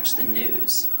if you watch the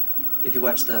news. if you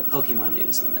watch the Pokemon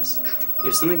news on this.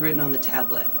 There's something written on the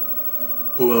tablet.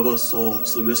 Whoever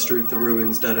solves the mystery of the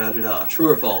ruins, da-da-da-da. True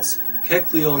or false?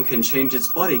 Kecleon can change its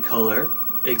body color,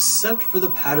 except for the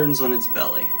patterns on its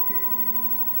belly.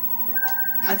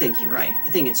 I think you're right. I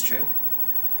think it's true.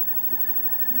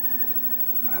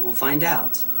 Alright, we'll find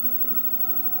out.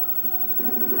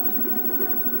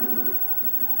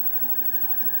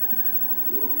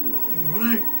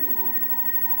 Alright.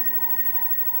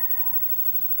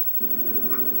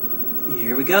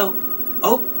 Here we go.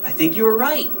 Oh, I think you were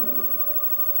right.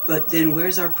 But then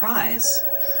where's our prize?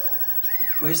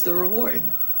 Where's the reward?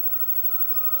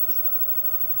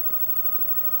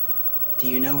 Do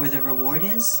you know where the reward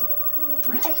is?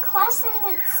 The cross in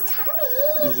its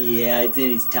tummy. Yeah, it's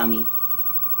in its tummy.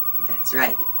 That's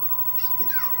right.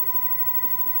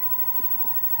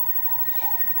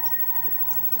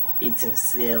 It's so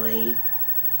silly.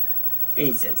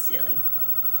 It's so silly.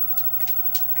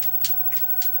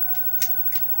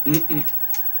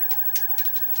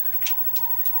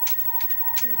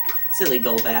 Silly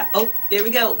Golbat. Oh, there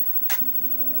we go.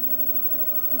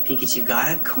 Pikachu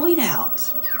got a coin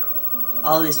out.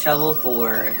 All this trouble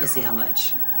for, let's see how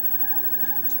much.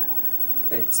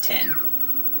 But it's 10.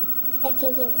 I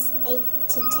think it's 8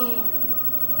 to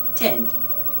 10.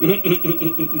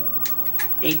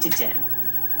 8 to 10. 10.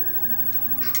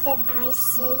 Did I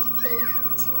say 8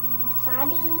 to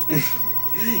 40?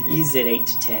 You said 8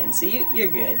 to 10, so you're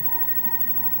good.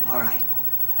 Alright.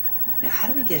 Now how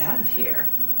do we get out of here?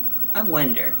 I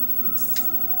wonder.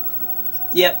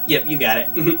 Yep, you got it.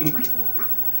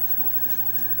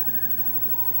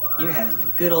 You're having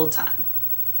a good old time.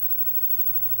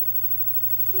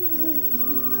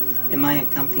 Am I a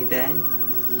comfy bed?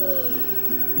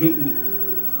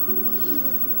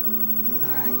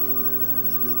 Alright.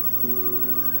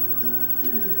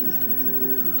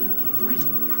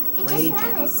 I Way just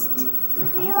down. noticed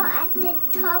we were at the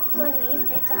top when we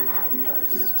figured out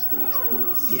those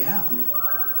things. Yeah.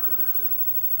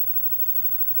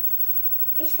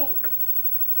 I think.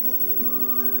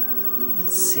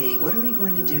 Let's see, what are we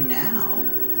going to do now?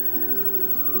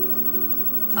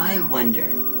 I wonder.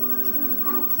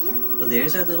 Well,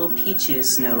 there's our little Pichu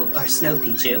snow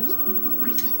Pichu.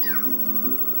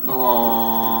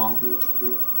 Aww,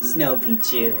 Snow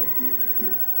Pichu.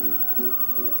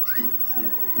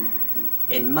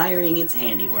 Admiring its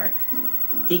handiwork.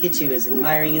 Pikachu is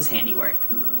admiring his handiwork.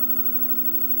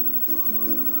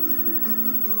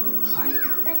 Alright.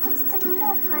 But what's the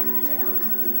middle part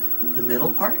do? The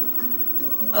middle part?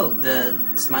 Oh, the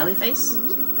smiley face?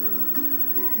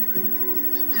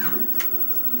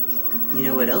 You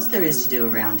know what else there is to do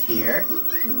around here?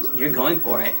 You're going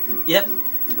for it. Yep.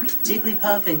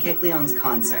 Jigglypuff and Kecleon's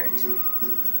concert.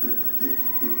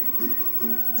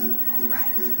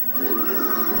 Alright.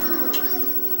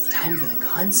 It's time for the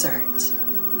concert.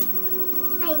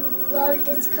 I love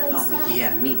this concert. Oh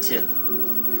yeah, me too.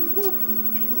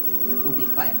 Okay. We'll be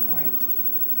quiet for it.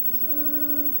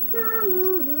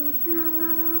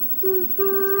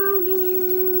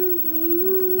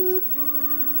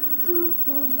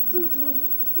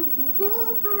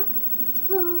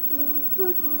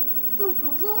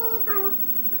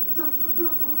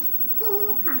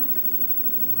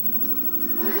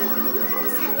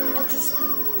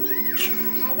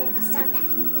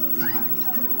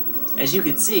 As you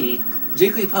can see,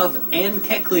 Jigglypuff and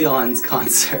Kecleon's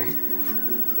concert.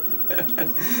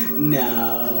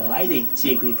 No, I think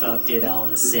Jigglypuff did all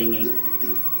the singing.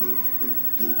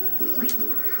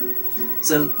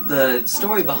 So the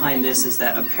story behind this is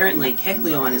that apparently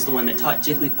Kecleon is the one that taught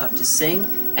Jigglypuff to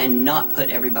sing and not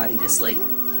put everybody to sleep.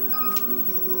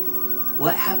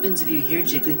 What happens if you hear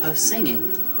Jigglypuff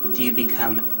singing? Do you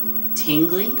become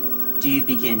tingly? Do you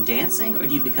begin dancing? Or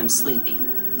do you become sleepy?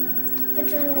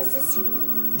 Which one is this?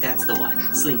 That's the one.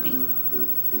 Sleepy.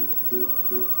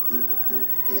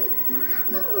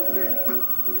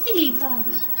 Jigglypuff.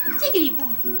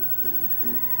 Jigglypuff.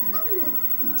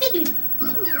 Jigglypuff.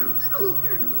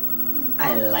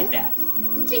 I like that.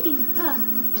 Jigglypuff.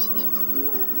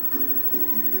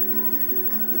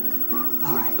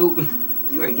 Alright. Ooh,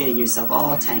 you are getting yourself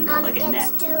all tangled like a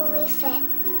net. Do we fit?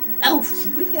 Oh,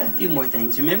 we've got a few more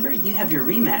things. Remember, you have your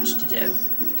rematch to do.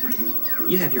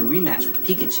 You have your rematch with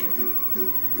Pikachu.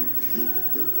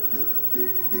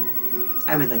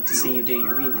 I would like to see you do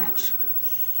your rematch.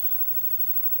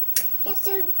 Let's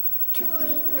do 2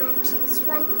 rematches.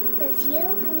 One with you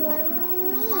and one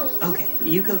with me. Okay,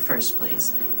 you go first,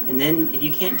 please. And then, if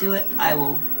you can't do it, I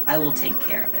will take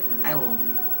care of it. I will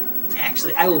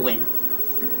win.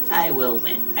 I will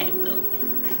win.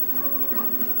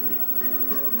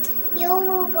 You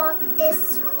will walk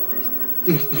this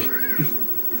corner.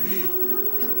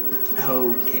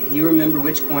 Okay, you remember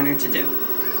which corner to do.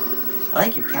 I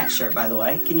like your cat shirt, by the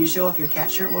way. Can you show off your cat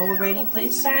shirt while we're waiting,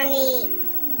 please? Bunny.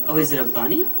 Oh, is it a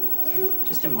bunny?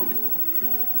 Just a moment.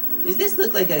 Does this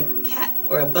look like a cat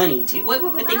or a bunny to you? Wait,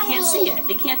 they can't see it.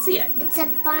 They can't see it. It's a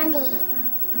bunny.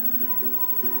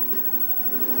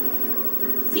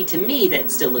 See, to me,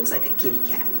 that still looks like a kitty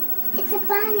cat. It's a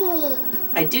bunny.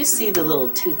 I do see the little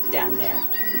tooth down there,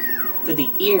 but the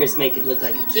ears make it look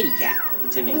like a kitty cat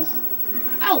to me.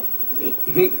 Ow!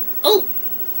 Oh!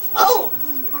 Oh!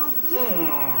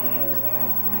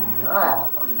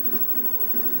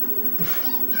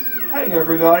 Hey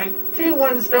everybody,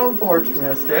 T1 Stone Porch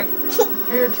Mystic,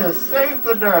 here to save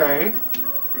the day.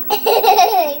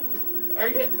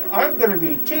 I'm going to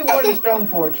be T1 Stone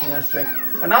Porch Mystic,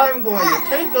 and I'm going to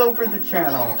take over the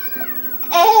channel.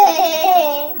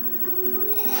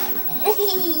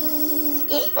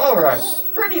 Alright,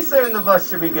 pretty soon the bus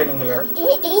should be getting here.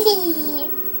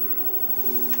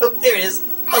 Oh, there it is.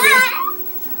 Okay.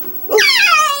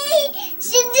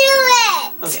 Should do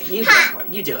it. Okay, you go for it.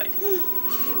 You do it.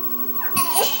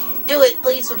 Do it,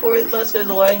 please, before the bus goes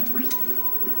away.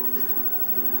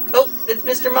 Oh, it's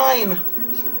Mr. Mime.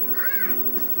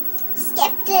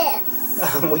 Skip this.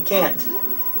 We can't.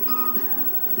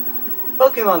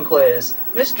 Pokemon quiz.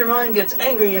 Mr. Mime gets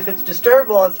angry if it's disturbed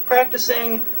while it's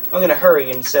practicing. I'm gonna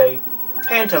hurry and say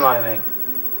pantomiming.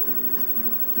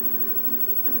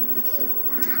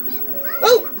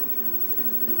 Oh!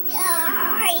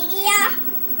 Yeah.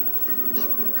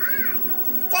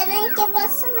 Didn't give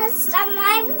us a Mr.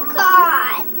 Mime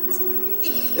card.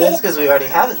 That's because we already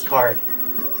have its card.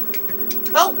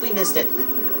 Oh, we missed it.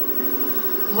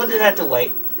 What did it have to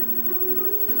wait?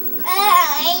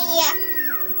 Yeah.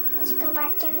 Let's go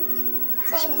back and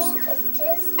say we get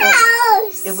this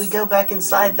house. If we go back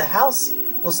inside the house,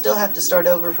 we'll still have to start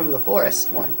over from the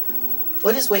forest one.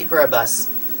 We'll just wait for our bus.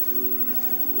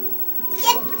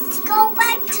 Let's go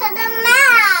back to the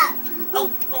map. Oh.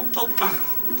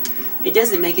 It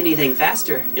doesn't make anything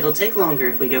faster. It'll take longer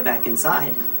if we go back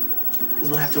inside. Because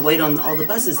we'll have to wait on all the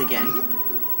buses again.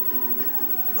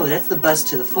 Oh, that's the bus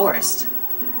to the forest.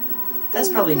 That's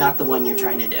probably not the one you're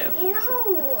trying to do.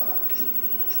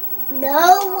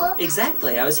 No.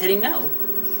 Exactly, I was hitting no.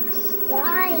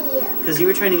 Why? Because you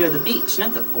were trying to go to the beach,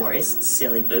 not the forest,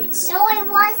 silly boots. No, I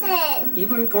wasn't. You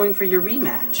were going for your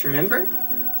rematch, remember?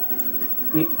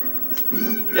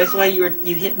 That's why you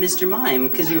hit Mr. Mime,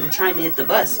 because you were trying to hit the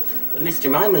bus, but Mr.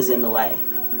 Mime was in the way.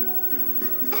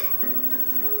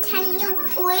 Can you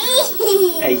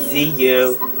please? I see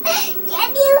you.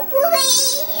 Can you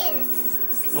please?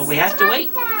 Well, we have to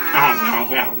wait. No.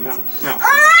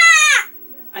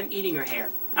 I'm eating her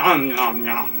hair.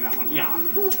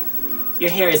 Your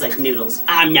hair is like noodles.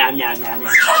 Oh.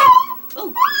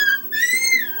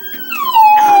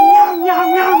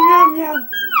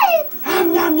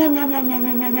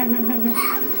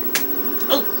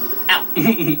 Oh, ow.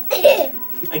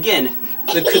 Again,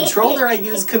 the controller I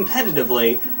use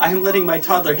competitively, I'm letting my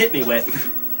toddler hit me with.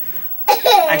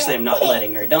 Actually, I'm not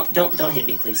letting her. Don't hit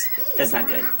me, please. That's not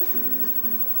good.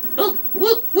 Oh,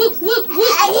 whoop, whoop, whoop, whoop,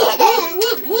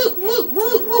 whoop, whoop, whoop,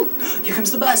 whoop, whoop. Here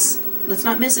comes the bus. Let's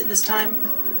not miss it this time.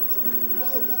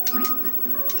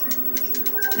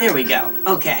 There we go.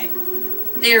 Okay.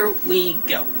 There we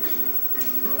go.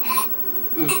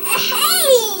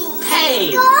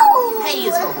 Hey! Go. Hey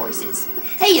is for horses.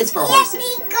 Hey is for horses.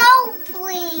 Let me go,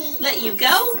 please. Let you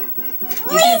go?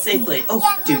 You did say play. Oh,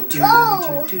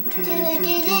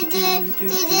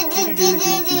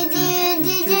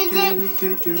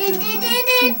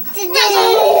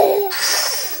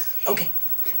 Okay,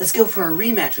 let's go for a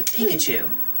rematch with Pikachu.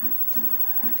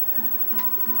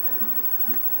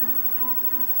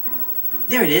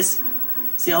 There it is.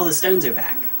 See, all the stones are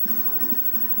back.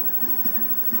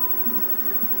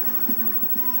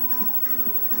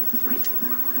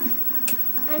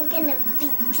 I'm gonna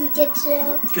beat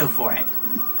Pikachu. Go for it.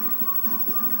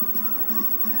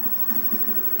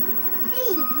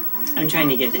 I'm trying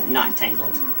to get it not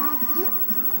tangled.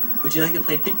 Would you like to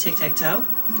play Tic-Tac-Toe?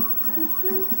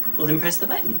 Well, then press the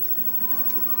button.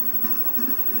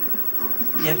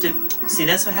 You have to... See,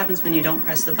 that's what happens when you don't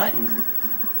press the button.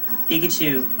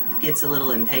 Pikachu gets a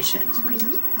little impatient.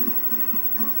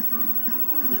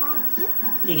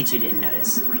 Pikachu didn't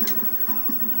notice.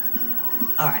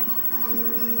 Alright.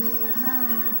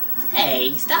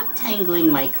 Hey, stop tangling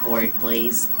my cord,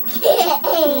 please.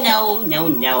 No.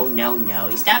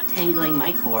 Stop tangling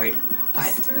my cord.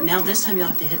 Alright, now this time you'll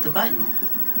have to hit the button.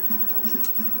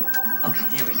 Okay,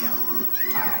 there we go.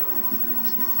 Alright.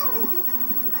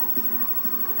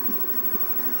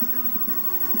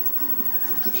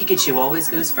 Pikachu always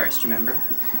goes first, remember?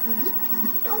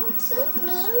 Don't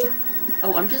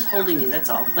No, I'm just holding you, that's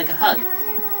all. Like a hug.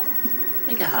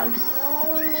 Like a hug.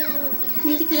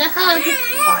 Like a hug.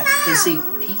 Alright, so see,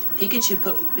 Pikachu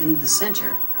put in the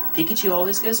center. Pikachu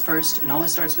always goes first and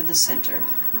always starts with the center.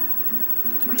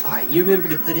 Alright, you remember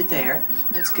to put it there.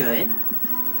 That's good.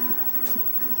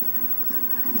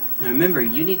 Now remember,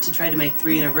 you need to try to make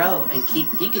 3 in a row and keep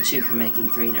Pikachu from making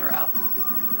 3 in a row.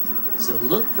 So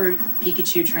look for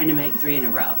Pikachu trying to make 3 in a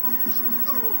row.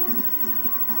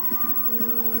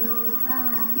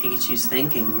 Pikachu's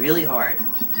thinking really hard.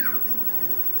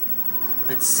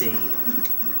 Let's see.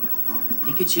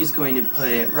 Pikachu's going to put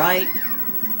it right.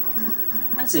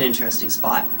 That's an interesting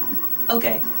spot.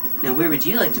 Okay, now where would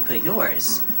you like to put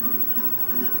yours?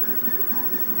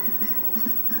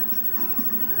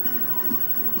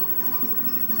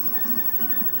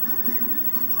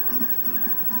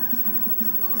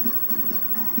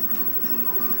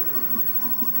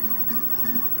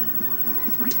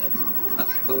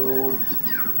 Uh-oh.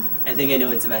 I think I know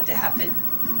what's about to happen.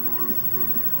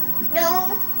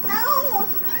 No, no.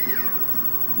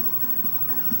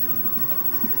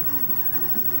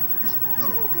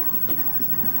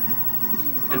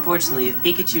 Unfortunately, if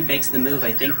Pikachu makes the move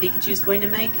I think Pikachu's going to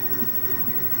make,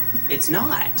 it's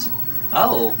not.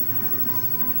 Oh.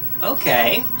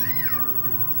 Okay.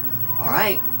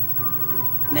 Alright.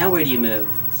 Now where do you move?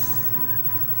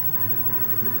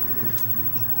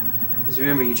 Because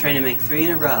remember, you're trying to make 3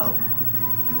 in a row.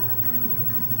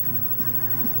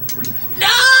 No!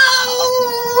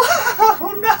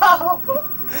 Oh, no!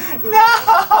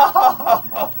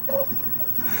 No!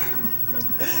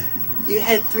 You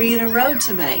had 3 in a row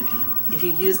to make if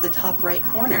you use the top right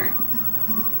corner.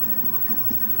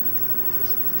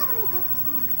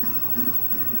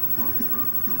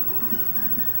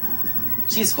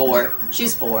 She's 4.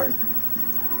 She's 4.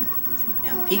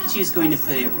 Now Pikachu's going to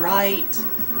put it right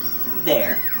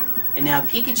there. And now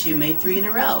Pikachu made 3 in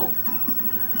a row.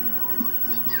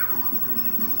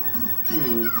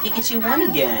 Pikachu won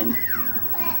again.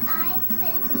 But I put mine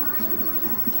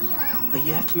right there. But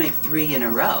you have to make 3 in a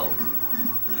row.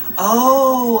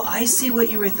 Oh, I see what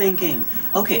you were thinking.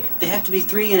 Okay, they have to be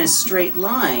 3 in a straight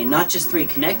line, not just 3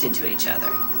 connected to each other.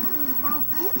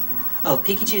 Oh,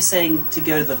 Pikachu's saying to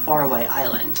go to the faraway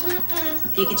island.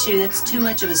 Pikachu, that's too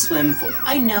much of a swim for...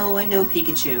 I know,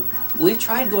 Pikachu. We've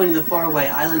tried going to the faraway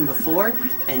island before,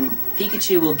 and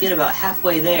Pikachu will get about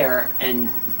halfway there and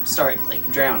start, like,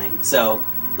 drowning. So,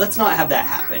 let's not have that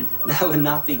happen. That would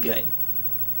not be good.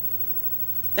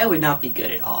 That would not be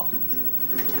good at all.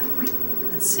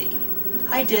 Let's see.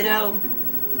 Hi, Ditto.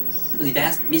 We've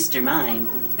asked Mr. Mime.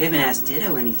 We haven't asked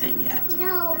Ditto anything yet.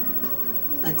 No.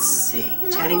 Let's see.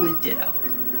 Chatting with Ditto.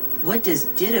 What does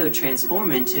Ditto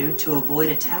transform into to avoid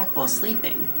attack while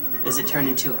sleeping? Does it turn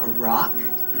into a rock?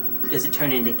 Does it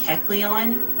turn into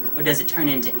Kecleon? Or does it turn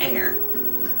into air?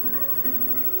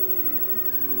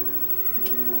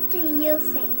 What do you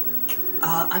think?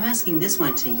 I'm asking this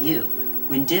one to you.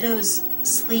 When Ditto's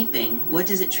sleeping, what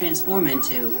does it transform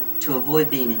into to avoid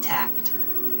being attacked?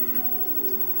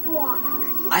 Walk.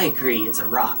 I agree, it's a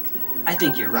rock. I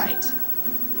think you're right.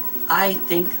 I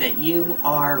think that you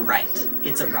are right.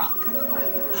 It's a rock.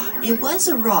 It was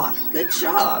a rock. Good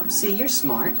job. See, you're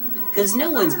smart. Because no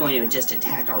one's going to just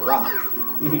attack a rock.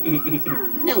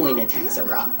 No one attacks a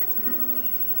rock.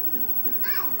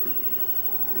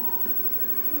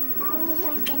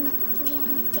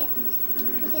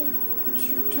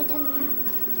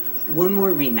 One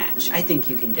more rematch. I think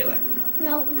you can do it.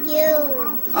 No,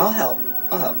 you. I'll help.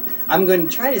 I'm going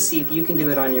to try to see if you can do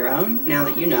it on your own, now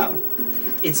that you know.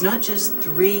 It's not just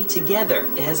 3 together.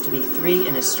 It has to be 3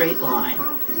 in a straight line.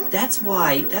 That's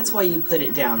why you put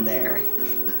it down there.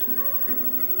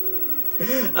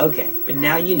 Okay, but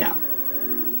now you know.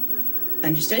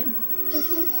 Understood?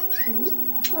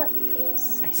 What,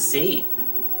 please? I see.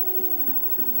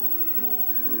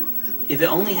 If it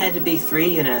only had to be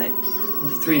 3 in a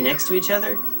 3 next to each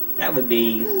other, that would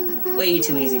be way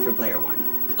too easy for player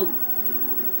 1. Oh.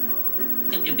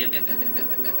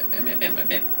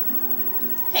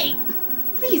 Hey,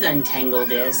 please untangle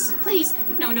this. Please.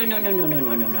 No.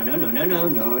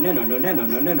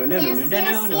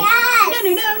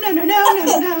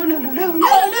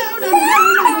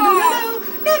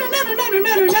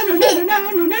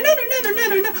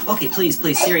 Okay, please,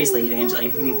 seriously,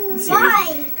 Evangeline.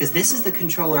 Why? Because this is the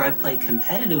controller I play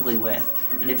competitively with,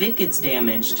 and if it gets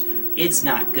damaged, it's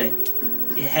not good.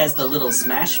 It has the little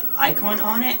smash icon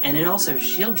on it, and it also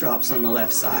shield drops on the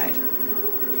left side.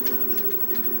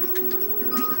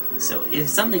 So if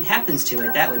something happens to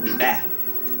it, that would be bad.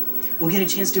 We'll get a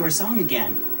chance to do our song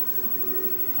again.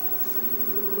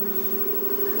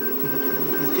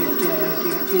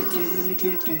 Good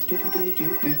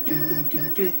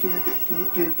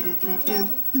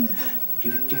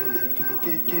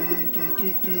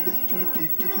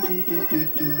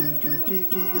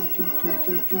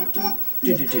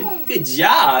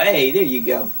job. Hey, there you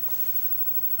go.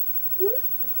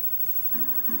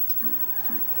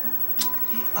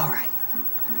 All right.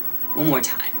 One more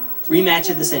time. Rematch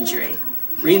of the century.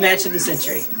 Rematch of the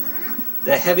century.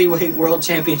 The heavyweight world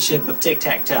championship of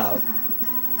Tic-Tac-Toe.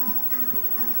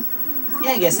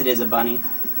 Yeah, I guess it is a bunny.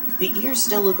 The ears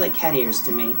still look like cat ears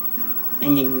to me.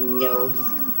 And the nose.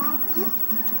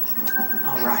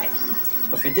 All right.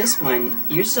 But for this one,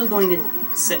 you're still going to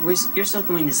set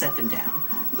them down.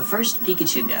 But first,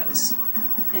 Pikachu goes.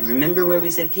 And remember where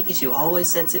we said Pikachu always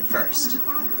sets it first.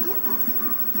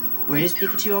 Where does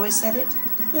Pikachu always set it?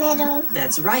 Middle.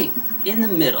 That's right, in the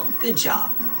middle. Good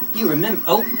job. You remember.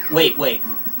 Oh, wait.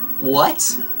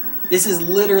 What? This is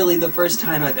literally the first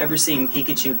time I've ever seen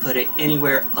Pikachu put it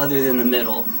anywhere other than the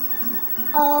middle.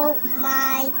 Oh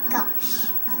my gosh.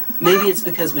 Maybe it's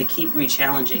because we keep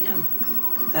re-challenging him.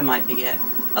 That might be it.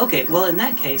 Okay, well in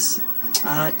that case,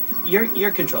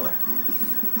 your controller.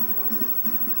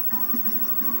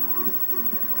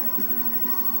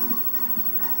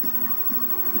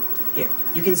 Here,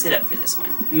 you can sit up for this one.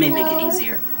 It may make it No.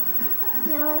 easier.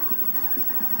 No.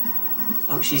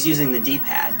 Oh, she's using the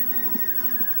D-pad.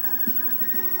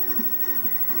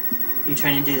 You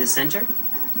trying to do the center?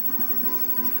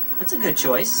 That's a good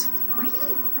choice.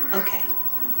 Okay.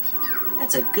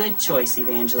 That's a good choice,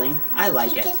 Evangeline. I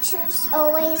like it. Pikachu's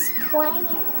always playing.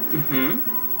 Mm-hmm.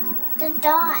 The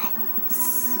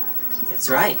dots. That's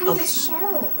right. And Okay. the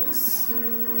shows.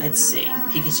 Let's see.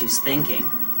 Pikachu's thinking.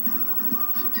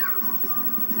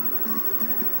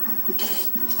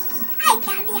 I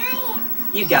got the eye.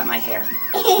 You got my hair.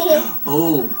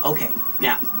 Oh, okay.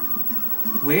 Now,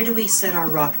 where do we set our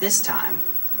rock this time?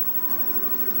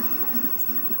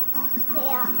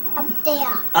 There. Up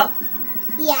there. Up?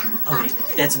 Yeah. Okay,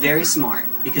 that's very smart,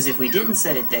 because if we didn't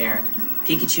set it there,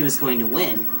 Pikachu is going to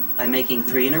win by making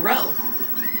 3 in a row.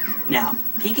 Now,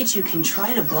 Pikachu can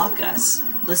try to block us.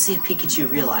 Let's see if Pikachu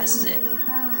realizes it.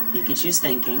 Pikachu's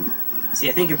thinking. See,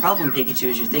 I think your problem, Pikachu,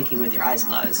 is you're thinking with your eyes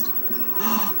closed.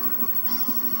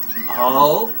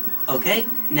 Oh, okay.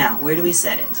 Now, where do we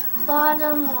set it?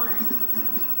 Bottom one.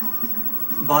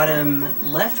 Bottom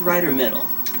left, right, or middle?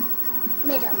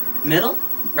 Middle. Middle?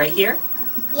 Right here?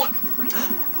 Yeah.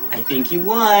 I think you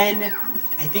won.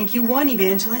 I think you won,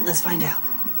 Evangeline. Let's find out.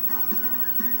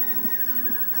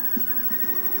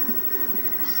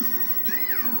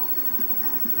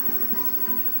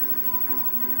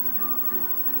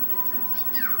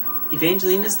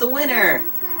 Evangeline is the winner.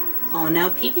 Oh, now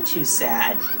Pikachu's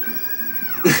sad.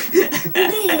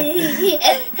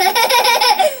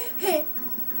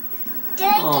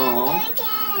 Aw. Do it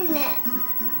again.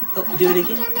 Oh, do it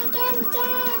again? Again.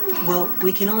 Well,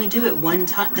 we can only do it one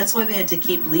time. That's why we had to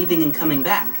keep leaving and coming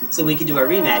back. So we could do our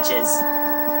rematches.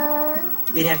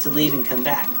 We'd have to leave and come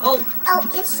back. Oh, Oh,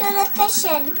 it's for the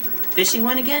fishing. fishing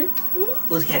one again?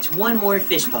 We'll catch one more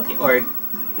fish Pokemon. Or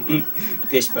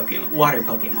fish Pokemon. Water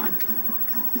Pokemon.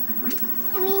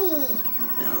 Me.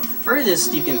 The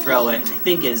furthest you can throw it, I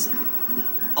think, is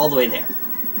all the way there.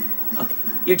 Okay,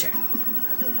 your turn.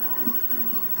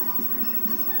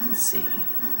 Let's see.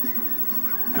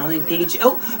 I don't think Pikachu...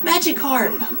 Oh!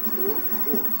 Magikarp!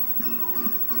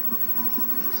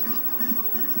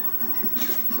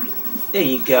 There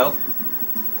you go.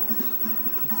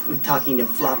 We're talking to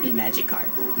floppy Magikarp.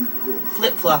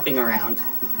 Flip-flopping around.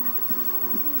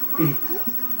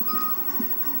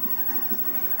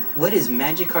 What is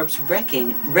Magikarp's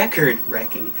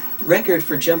record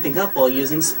for jumping up while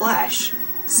using Splash?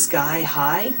 Sky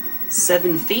high,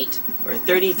 7 feet, or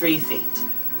 33 feet?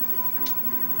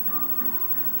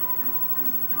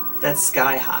 That's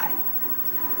sky high.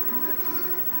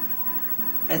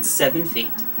 That's 7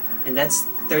 feet, and that's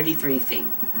 33 feet.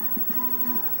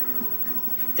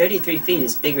 33 feet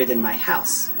is bigger than my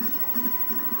house.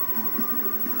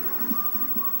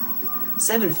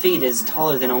 7 feet is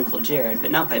taller than Uncle Jared, but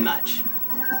not by much.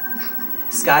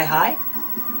 Sky high?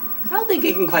 I don't think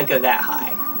it can quite go that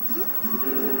high.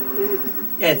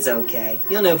 It's okay.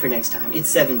 You'll know for next time. It's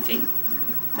 7 feet.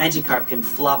 Magikarp can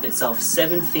flop itself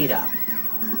 7 feet up.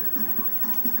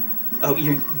 Oh,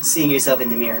 you're seeing yourself in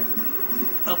the mirror.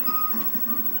 Oh.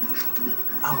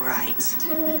 Alright.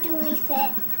 Can we do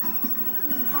refit?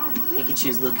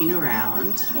 Pikachu's looking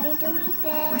around. Can we do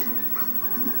refit?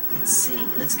 Let's see.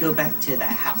 Let's go back to the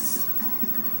house.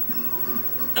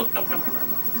 Oh, oh, oh, oh, oh.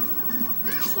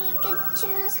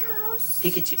 Pikachu's house?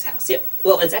 Pikachu's house. Yep.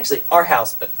 Well, it's actually our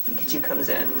house, but Pikachu comes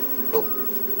in. Oh.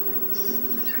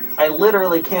 I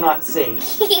literally cannot see.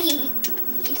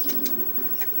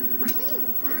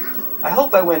 I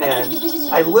hope I went in.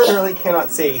 I literally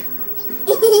cannot see.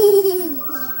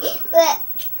 What?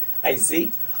 I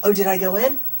see. Oh, did I go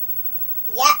in?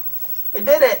 Yep. I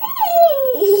did it.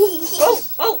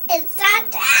 Oh. It's not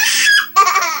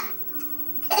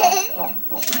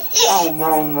Oh,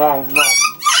 no.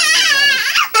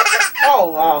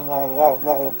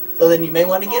 Oh. Well, then you may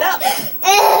want to get up.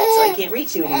 So I can't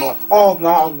reach you anymore. Oh,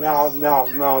 no.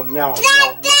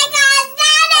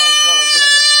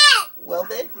 Well,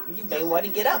 then you may want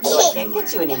to get up so I can't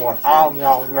get you anymore. Oh,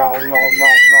 no.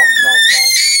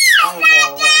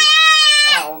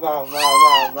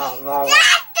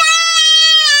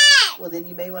 Well, then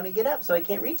you may want to get up so I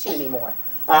can't reach you anymore.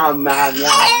 Well,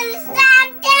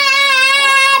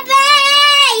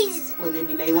 then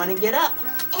you may want to get up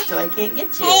so I can't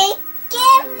get you. Hey,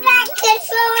 give that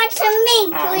controller to me,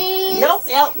 please. Nope.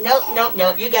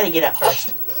 You gotta get up first.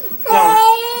 Hey,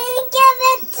 give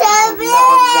it to me.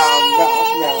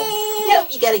 No. Nope,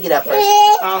 you gotta get up first.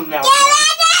 Oh, no. Give it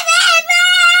to me,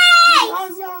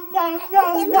 please. No.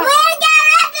 Please give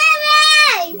it to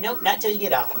me. Nope, not till you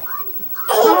get up. No.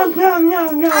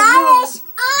 Honest.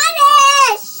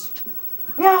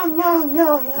 No. No.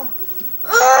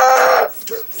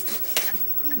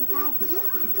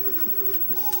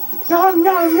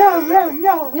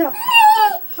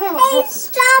 Hey,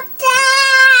 stop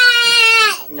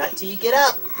that. Not till you get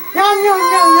up. No.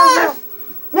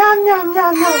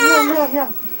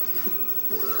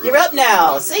 You're up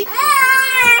now, see? No.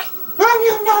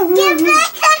 Give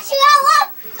that controller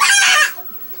back.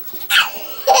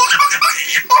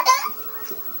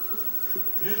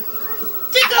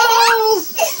 Tickles!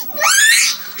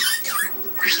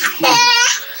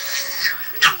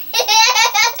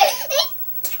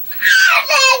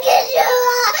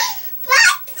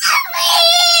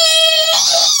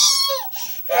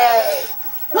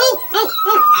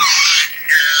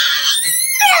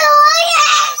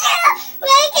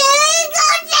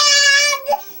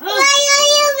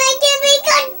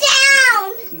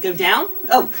 Go down?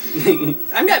 Oh,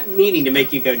 I'm not meaning to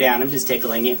make you go down. I'm just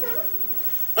tickling you.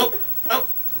 Oh.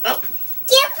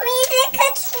 Give me the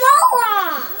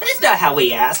controller. That's not how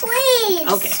we ask. Please.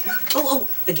 Okay. Oh,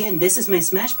 again, this is my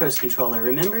Smash Bros. Controller.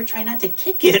 Remember, try not to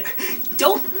kick it.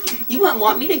 Don't. You won't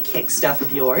want me to kick stuff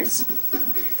of yours.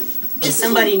 Does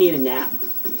somebody need a nap?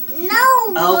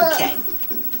 No. Okay.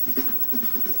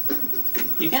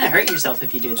 You're gonna hurt yourself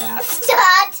if you do that.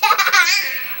 Stop.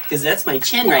 Because that's my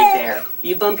chin right there.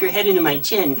 You bump your head into my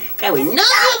chin. That would not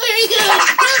feel very good. Not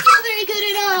feel very good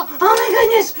at all. Oh my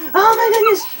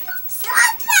goodness.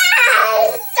 Stop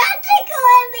that. Stop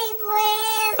tickling me,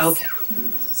 please. Okay.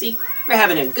 See, we're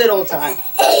having a good old time.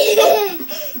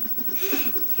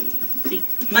 See,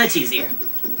 much easier.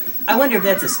 I wonder if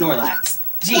that's a Snorlax.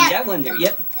 Gee, Yep. I wonder.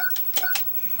 Yep.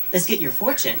 Let's get your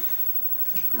fortune.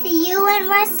 Do you win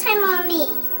last time on me?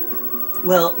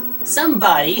 Well,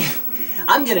 somebody.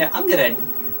 I'm gonna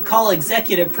call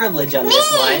executive privilege on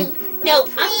this one. No,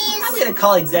 I'm gonna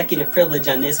call executive privilege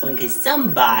on this one because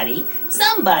somebody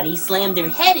slammed their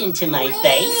head into my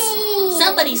face.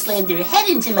 Somebody slammed their head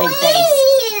into my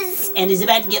face and is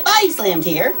about to get body slammed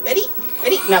here. Ready?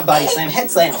 Not body slam,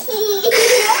 head slam.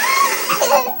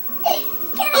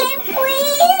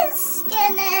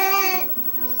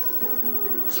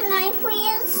 Can I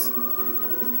please?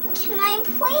 Can I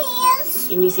please?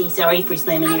 Can you say sorry for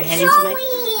slamming your head into my...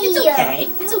 It's okay.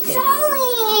 It's okay.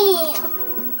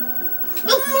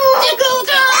 Tickle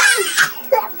time!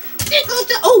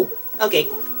 Oh! Okay.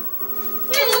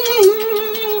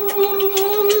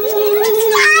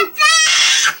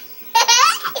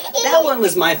 That one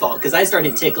was my fault, because I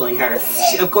started tickling her.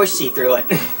 Of course she threw it.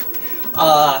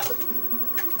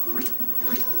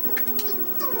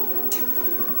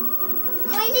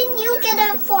 Why didn't you get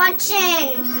a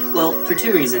fortune? Well, for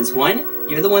two reasons. One,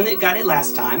 you're the one that got it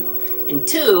last time. And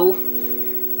two,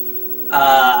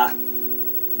 not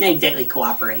exactly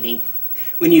cooperating.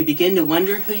 When you begin to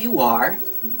wonder who you are,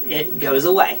 it goes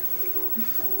away.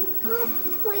 Oh,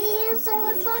 please, I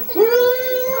was wanting on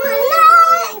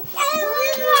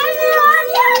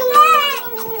your neck.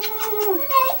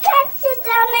 I touched it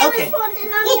down. I was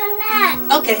wanting on your neck.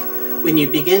 Okay. When you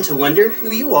begin to wonder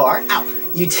who you are,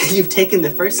 you've taken the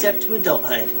first step to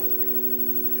adulthood.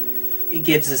 It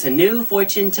gives us a new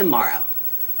fortune tomorrow.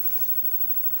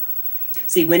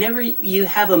 See, whenever you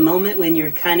have a moment when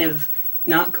you're kind of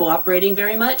not cooperating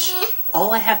very much,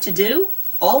 all I have to do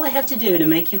to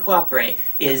make you cooperate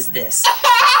is this.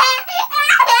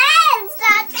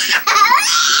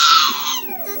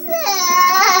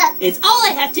 It's all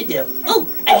I have to do. Oh,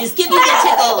 I just give you the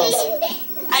tickles.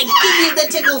 I I give you the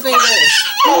tickle fingers.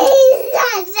 He's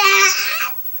not that.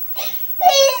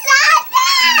 He's not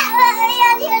that. Let me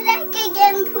on your neck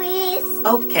again, please.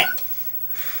 Okay.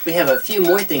 We have a few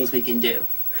more things we can do.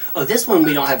 Oh, this one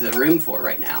we don't have the room for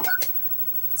right now. Let's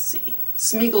see.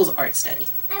 Smeagol's art study.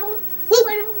 I would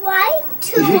like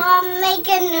to make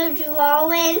a new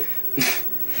drawing.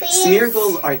 Please.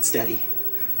 Smeagol's art study.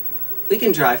 We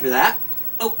can try for that.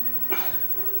 Oh.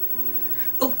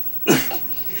 Oh.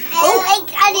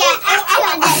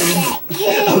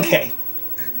 Okay.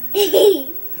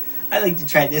 I like to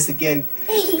try this again.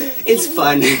 It's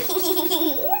fun.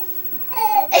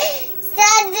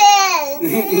 Stop this.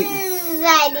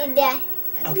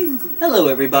 Okay. Hello,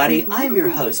 everybody. I'm your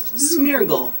host,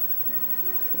 Smeagol.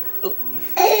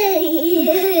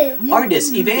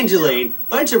 Artist, Evangeline.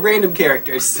 Bunch of random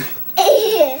characters.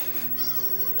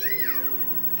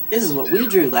 This is what we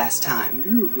drew last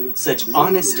time. Such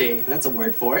honesty. That's a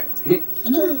word for it.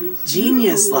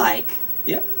 Genius-like.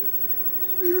 Yep.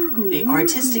 The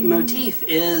artistic motif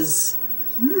is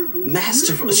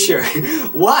masterful. Sure.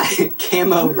 Why?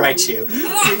 Camo writes you.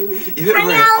 If it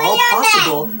were at all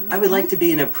possible, I would like to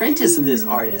be an apprentice of this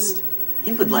artist.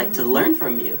 He would like to learn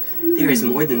from you. There is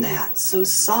more than that. So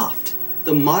soft.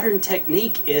 The modern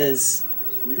technique is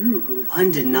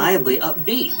undeniably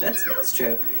upbeat. That's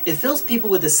true. It fills people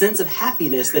with a sense of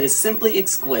happiness that is simply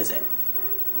exquisite.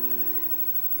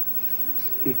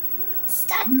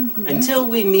 Stop. Until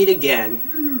we meet again.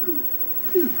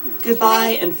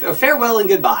 Goodbye and farewell and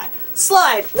goodbye.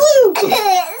 Slide! Woo!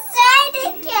 Slide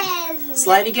again.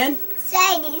 Slide again?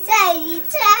 Slidey.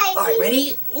 Alright,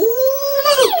 ready?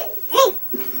 Ooh.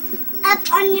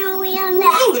 Up on your real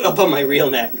neck. Up on my real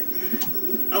neck.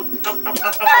 Not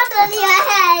on your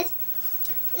head.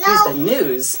 Here's the No,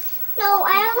 news. no,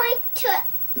 I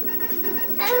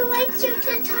don't like you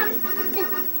to talk the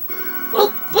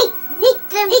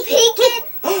pig.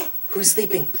 Who's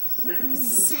sleeping?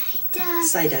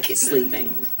 Psyduck is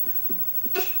sleeping.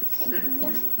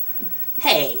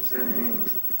 Hey.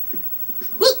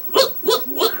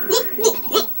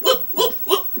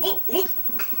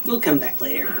 We'll come back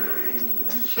later.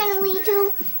 Can we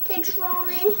do the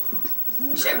drawing?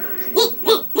 Sure.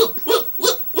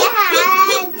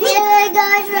 Dad, there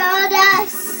goes Rhoda.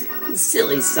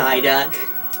 Silly Psyduck.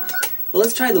 Well,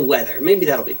 let's try the weather. Maybe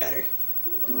that'll be better.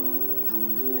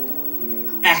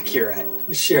 Accurate.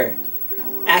 Sure.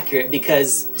 Accurate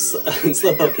because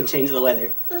Slowpoke can change the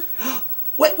weather.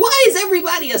 Wait, why is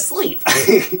everybody asleep?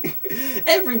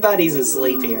 Everybody's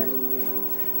asleep here.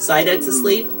 Psyduck's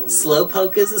asleep.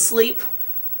 Slowpoke is asleep.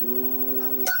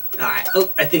 Alright.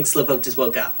 Oh, I think Slowpoke just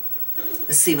woke up.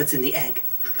 Let's see what's in the egg.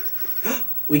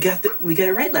 We got it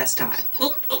right last time.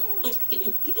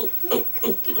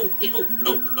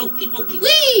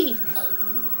 Whee!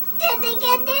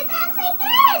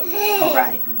 All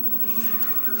right.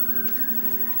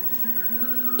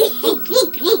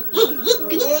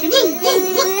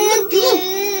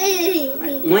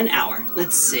 1 hour.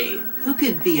 Let's see. Who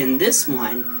could be in this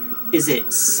one? Is it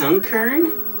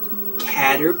Sunkern,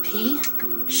 Caterpie,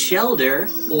 Shelder,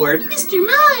 or Mr.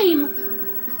 Mime?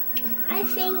 I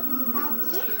think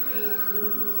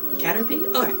Caterpie?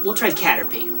 Alright, we'll try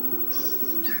Caterpie.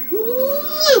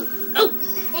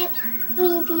 it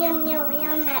may be on your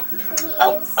real neck, please.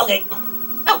 Oh, okay.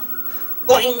 Oh.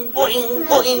 Boing, boing,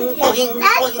 boing, boing,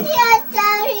 That's boing.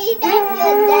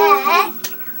 your neck.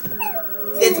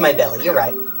 It's my belly, you're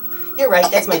right. You're right,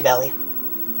 that's my belly.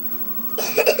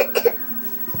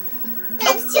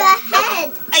 That's your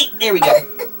head. Hey, there we go.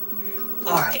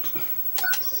 Alright.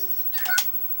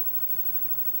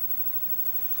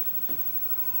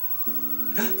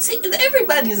 See,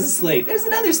 everybody's asleep. There's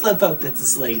another Slowpoke that's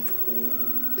asleep.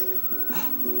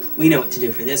 We know what to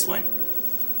do for this one.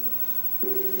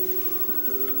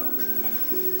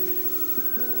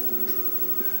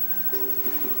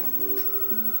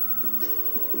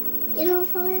 You know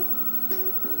what?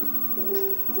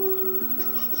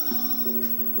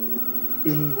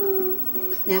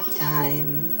 Nap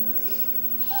time.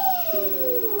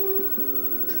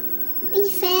 We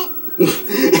fit.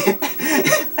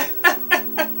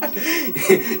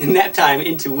 Nap time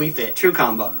into Wii Fit. True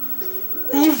combo.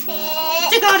 We fit.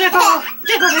 Tickle, tickle,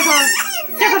 tickle, tickle.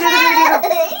 Tickle, tickle, tickle.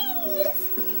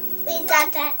 Please,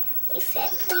 Dad. We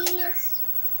fit, please.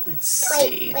 Let's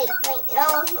see. Wait.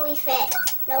 No, we fit.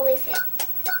 No, we fit.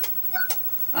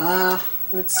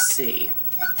 Let's see.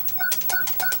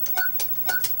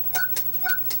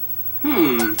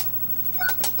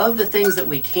 Of the things that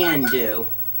we can do,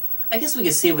 I guess we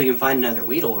can see if we can find another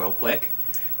Weedle real quick.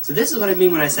 So this is what I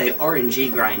mean when I say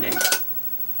RNG grinding.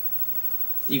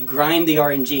 You grind the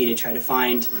RNG to try to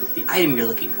find the item you're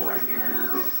looking for.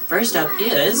 First up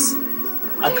is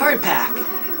a card pack. Me,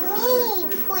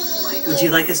 please. Would you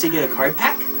like us to get a card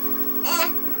pack?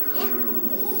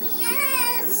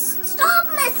 Yes. Stop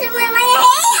messing with my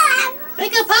hand.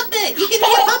 Like a puppet! You can be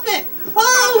a puppet!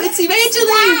 Oh, it's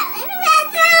Evangeline!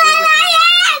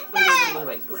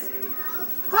 Wait.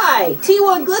 Hi,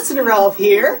 T1 Glistener Ralph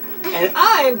here, and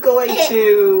I'm going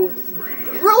to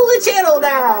roll the channel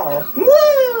now!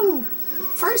 Woo!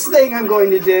 First thing I'm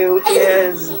going to do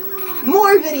is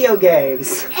more video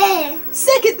games.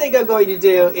 Second thing I'm going to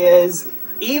do is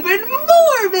even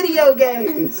more video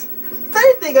games.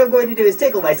 Third thing I'm going to do is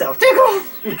tickle myself. Tickle!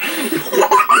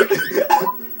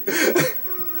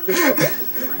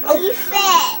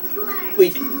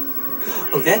 Wait.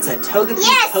 Oh, that's a Togepi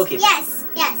Pokemon. Yes.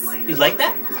 You like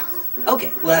that?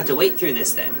 Okay, we'll have to wait through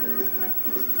this then.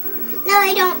 No,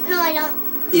 I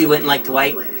don't. You wouldn't like to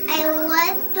wait? I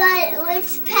would, but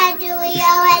which pet do we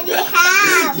already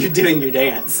have? You're doing your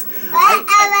dance. What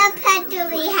other pet do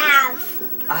we have?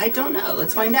 I don't know.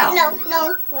 Let's find out.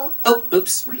 No. Oh,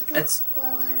 oops.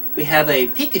 We have a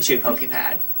Pikachu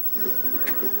Pokepad.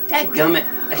 Dadgummit.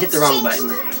 I hit the wrong button.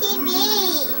 TV.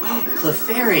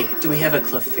 Clefairy. Do we have a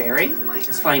Clefairy?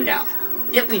 Let's find out.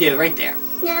 Yep, we do, right there.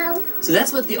 No. So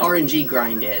that's what the RNG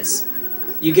grind is.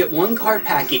 You get one card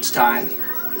pack each time,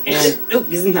 and oh,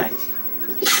 isn't that?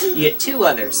 You get two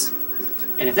others.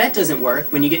 And if that doesn't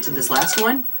work, when you get to this last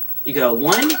one, you go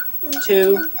 1,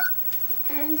 2,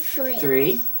 and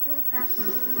 3.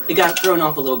 It got thrown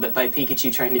off a little bit by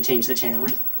Pikachu trying to change the channel.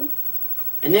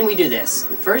 And then we do this.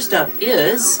 First up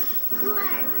is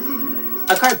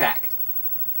a card pack.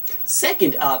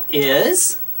 Second up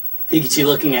is Pikachu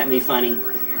looking at me funny.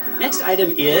 Next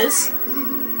item is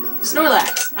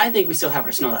Snorlax. I think we still have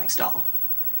our Snorlax doll.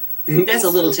 That's a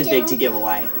little too big to give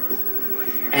away.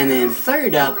 And then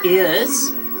third up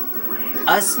is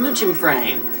a Smooching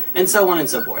Frame. And so on and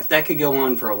so forth. That could go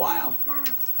on for a while.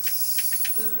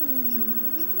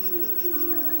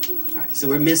 Alright, so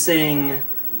we're missing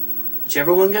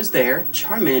whichever one goes there.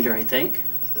 Charmander, I think.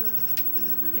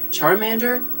 Yeah,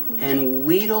 Charmander and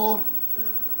Weedle.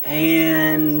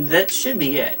 And that should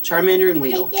be it. Charmander and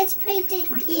Weedle. Let's play the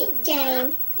eat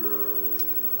game.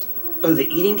 Oh, the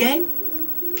eating game?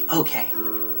 Okay.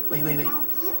 Wait.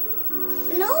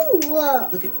 No.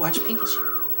 Watch Pikachu.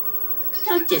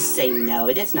 Don't just say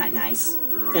no. That's not nice.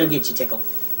 It'll get you tickled.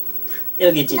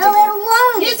 It'll get you tickled. No, it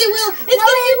won't. Yes, it will. It's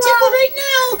gonna get tickled right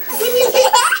now.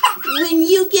 When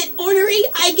you get ornery,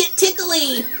 I get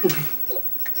tickly.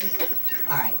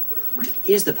 Alright.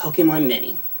 Here's the Pokemon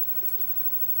Mini.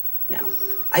 Now,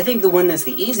 I think the one that's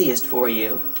the easiest for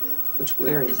you,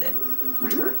 where is it?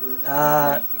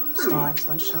 Snorlax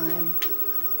Lunchtime.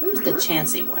 Where's the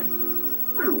Chansey one?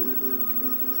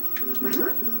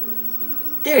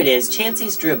 There it is,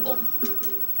 Chansey's Dribble.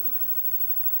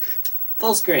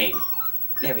 Full screen.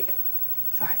 There we go.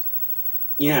 Alright.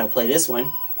 You know how to play this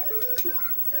one.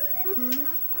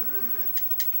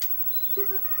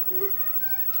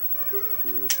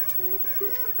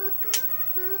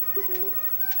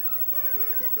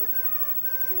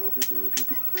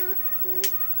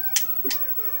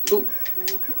 Ooh.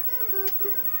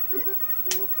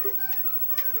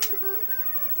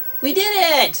 We did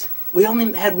it! We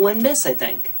only had one miss, I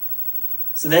think.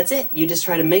 So that's it. You just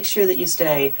try to make sure that you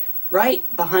stay right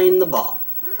behind the ball.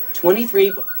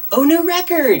 23... Oh, new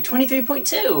record!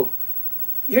 23.2!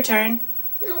 Your turn.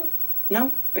 No.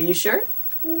 No? Are you sure?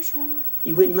 I'm sure.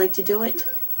 You wouldn't like to do it?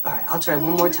 Alright, I'll try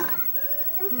one more time.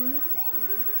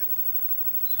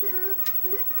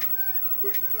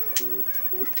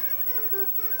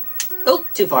 Oh,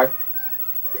 too far.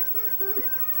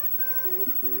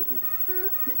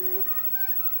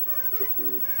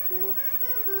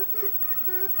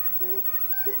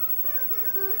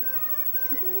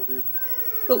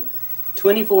 Oh,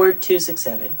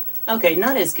 24,267. Okay,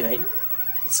 not as good.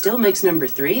 It still makes number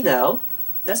 3, though.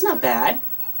 That's not bad.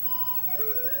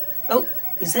 Oh,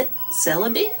 is that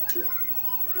Celebi?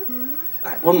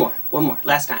 Alright, one more.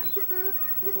 Last time.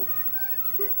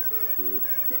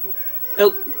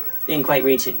 Oh, didn't quite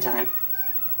reach it in time.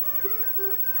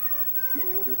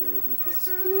 It's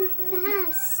going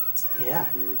fast. Yeah,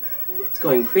 it's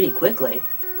going pretty quickly.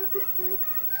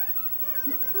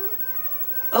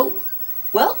 Oh,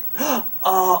 well,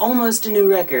 almost a new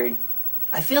record.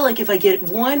 I feel like if I get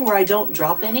one where I don't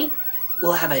drop any,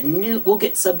 we'll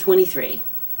get sub 23.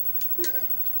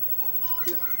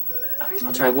 Alright,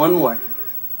 I'll try one more.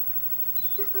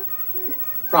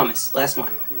 Promise, last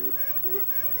one.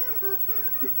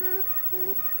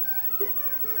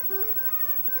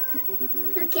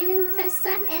 You're getting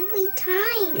faster every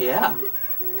time. Yeah.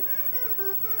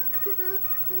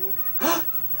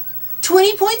 20.615!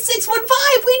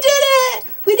 We did it!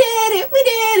 We did it! We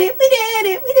did it! We did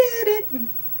it! We did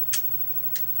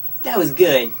it! That was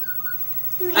good.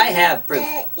 I have proof.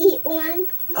 Eat one.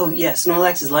 Oh, yeah,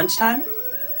 Snorlax is lunchtime?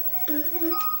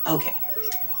 Okay.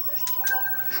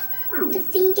 The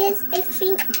thing is, I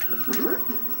think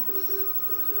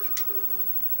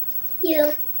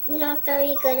you're not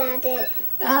very good at it.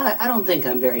 I don't think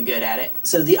I'm very good at it.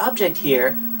 So the object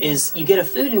here is you get a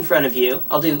food in front of you.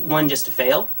 I'll do one just to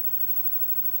fail.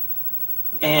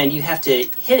 And you have to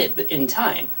hit it in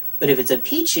time. But if it's a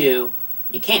Pichu,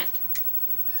 you can't.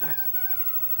 All right.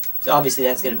 So obviously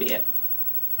that's going to be it.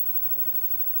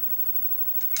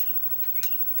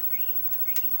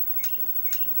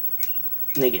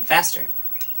 And they get faster.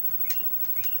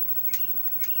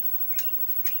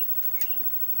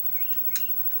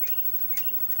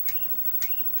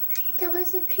 That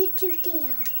was a Pichu deal.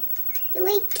 You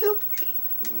ate two.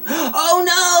 Oh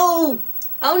no!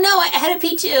 Oh no, I had a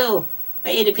Pichu! I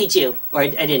ate a Pichu. Or I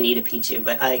didn't eat a Pichu,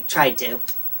 but I tried to.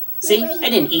 See? I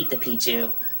didn't eat the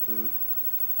Pichu.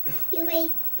 You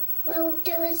ate. Well,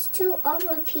 there was two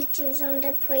other Pichus on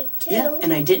the plate too. Yeah,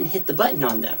 and I didn't hit the button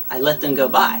on them. I let them go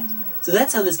by. So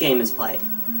that's how this game is played.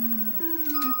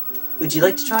 Would you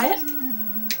like to try it?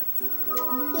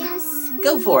 Yes.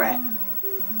 Go for it.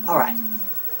 Alright.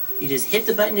 You just hit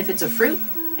the button if it's a fruit,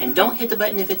 and don't hit the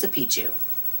button if it's a Pichu.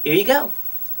 Here you go.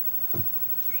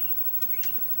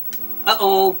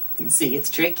 Uh-oh. See, it's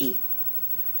tricky.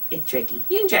 It's tricky.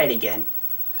 You can try it again.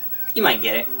 You might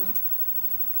get it.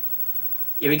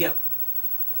 Here we go.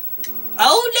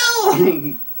 Oh no!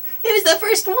 It was the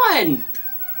first one!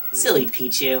 Silly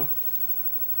Pichu.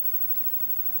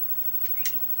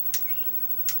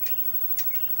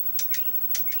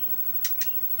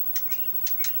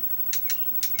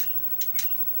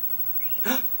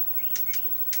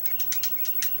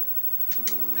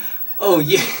 Oh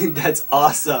yeah, that's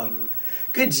awesome.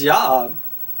 Good job.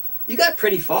 You got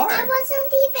pretty far. That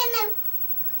wasn't even a.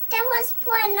 That was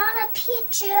for another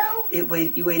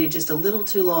Pichu. You waited just a little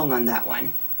too long on that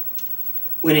one.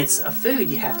 When it's a food,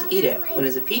 you have to eat it. When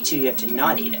it's a Pichu, you have to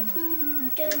not eat it.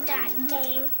 Do that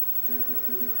game.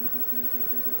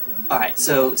 Alright,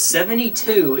 so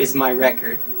 72 is my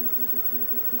record.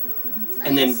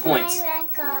 And then What's points. My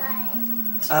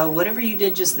record? Whatever you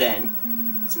did just then.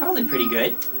 It's probably pretty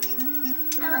good.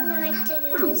 I wouldn't like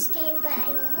to do this game, but I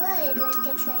would like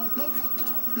to try a different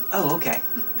game. Oh, okay.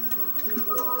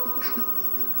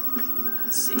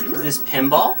 Let's see. Is this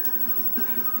pinball?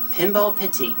 Pinball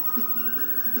Petite.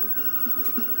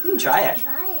 You can try it.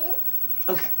 Try it.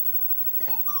 Okay.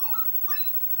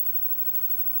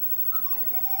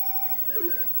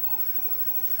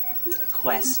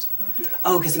 Quest.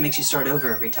 Oh, because it makes you start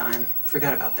over every time.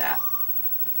 Forgot about that.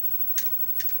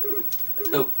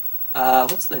 Oh,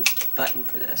 what's the button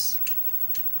for this?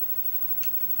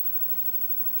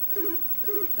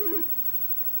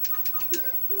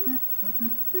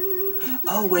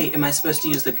 Oh, wait, am I supposed to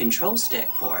use the control stick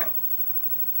for it?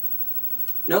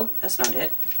 Nope, that's not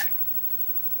it.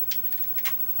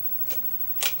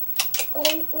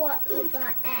 O or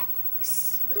either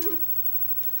X.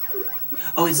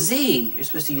 Oh, it's Z! You're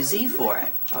supposed to use Z for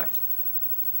it. Alright.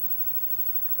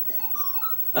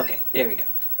 Okay, there we go.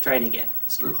 Try it again.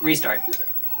 Restart.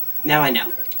 Now I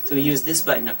know. So we use this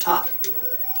button up top.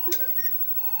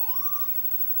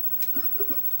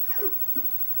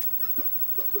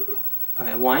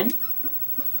 Alright, 1.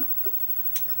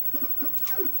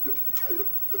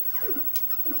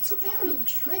 It's very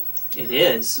tricky. It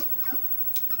is.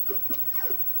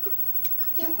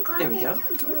 You got There we it go.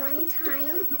 one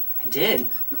time. I did.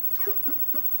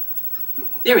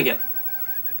 There we go.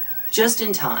 Just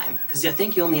in time, because I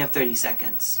think you only have 30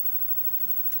 seconds.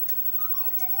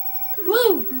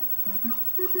 Woo!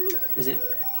 Does it?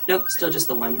 Nope, still just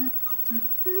the one.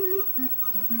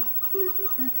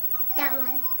 That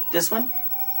one. This one?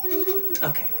 Mm-hmm.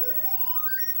 Okay.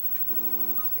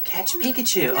 Catch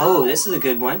Pikachu. Oh, this is a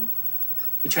good one.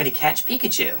 We try to catch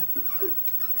Pikachu.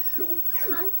 We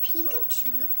caught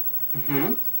Pikachu.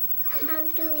 Mm-hmm. How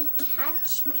do we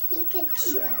catch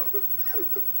Pikachu?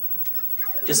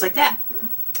 Just like that.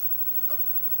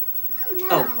 No.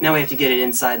 Oh, now we have to get it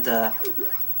inside the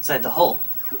hole.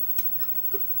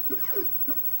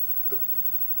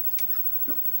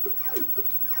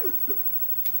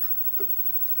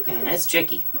 And that's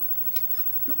tricky.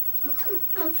 I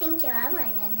don't think you're ever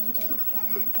gonna get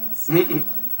good at this Mm-mm. game.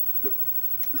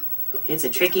 It's a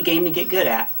tricky game to get good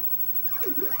at.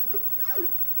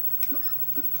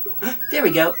 There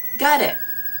we go. Got it.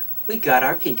 We got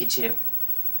our Pikachu.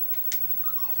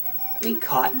 We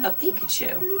caught a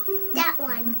Pikachu. That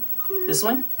one. This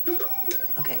one?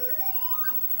 Okay.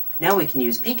 Now we can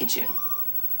use Pikachu.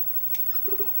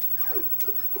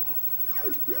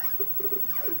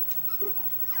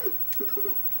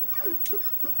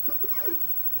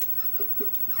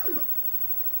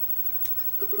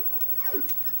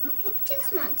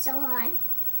 Pikachu's not so hard.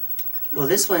 Well,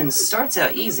 this one starts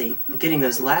out easy, but getting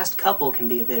those last couple can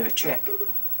be a bit of a trick.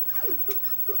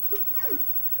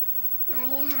 Now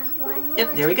you have one more.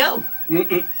 Yep, there we go.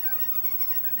 Ain't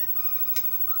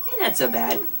that so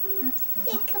bad.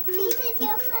 You completed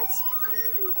your first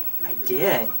round. I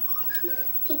did.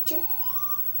 Pikachu.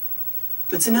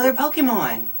 It's another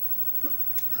Pokemon.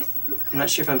 I'm not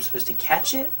sure if I'm supposed to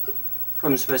catch it, or if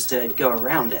I'm supposed to go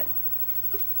around it.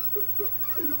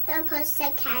 You're supposed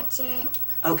to catch it.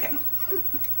 Okay.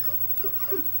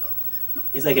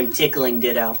 He's like I'm tickling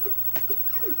Ditto.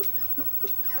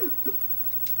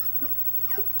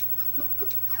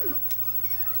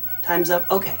 Time's up.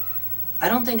 Okay. I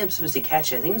don't think I'm supposed to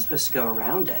catch it. I think I'm supposed to go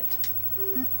around it.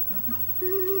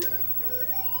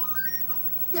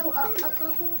 No, up, up,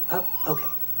 up. Up. Okay.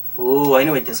 Ooh, I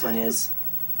know what this one is.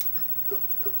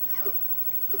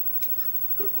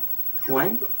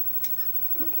 One.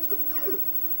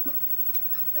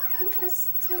 You're supposed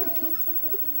to get it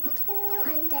in two,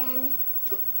 and then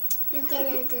you get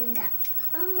it in the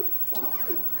oval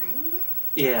one.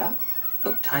 Yeah.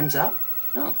 Oh, time's up?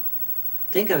 No.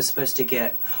 I think I was supposed to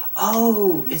get...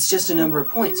 Oh, it's just a number of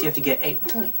points. You have to get 8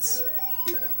 points.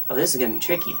 Oh, this is going to be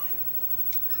tricky then.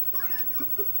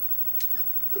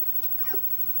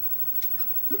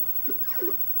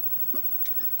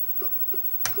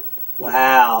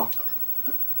 Wow.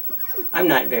 I'm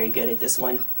not very good at this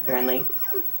one, apparently.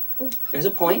 Ooh, there's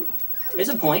a point. There's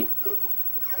a point.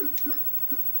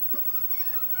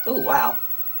 Oh, wow.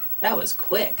 That was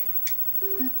quick.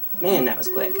 Man, that was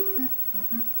quick.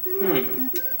 And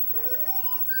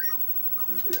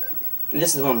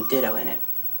this is the one with Ditto in it.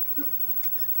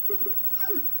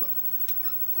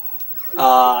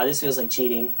 This feels like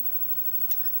cheating.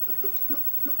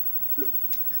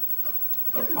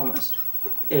 Oh, almost.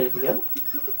 There we go.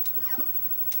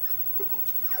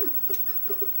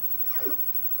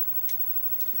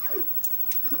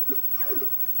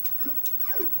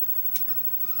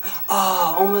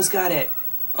 Oh, almost got it.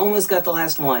 Almost got the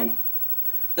last one.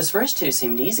 Those first two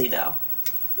seemed easy, though.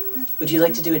 Would you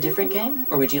like to do a different game?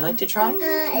 Or would you like to try?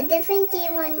 A different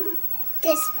game on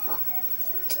this part.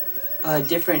 A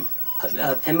different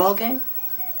pinball game?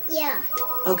 Yeah.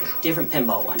 Okay, different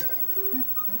pinball one.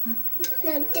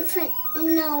 No, different.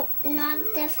 No, not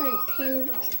different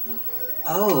pinball game.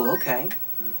 Oh, okay.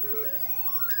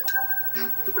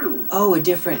 Oh, a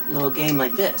different little game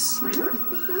like this.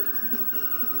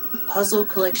 Puzzle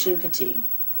Collection Petite.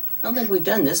 I don't think we've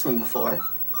done this one before.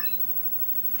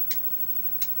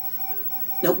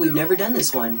 Nope, we've never done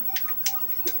this one.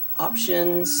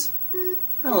 Options.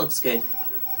 Oh, looks good.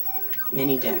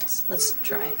 Mini decks. Let's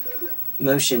try.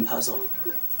 Motion puzzle.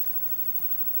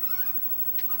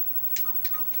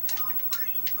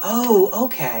 Oh,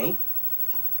 okay.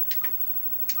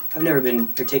 I've never been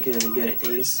particularly good at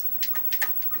these.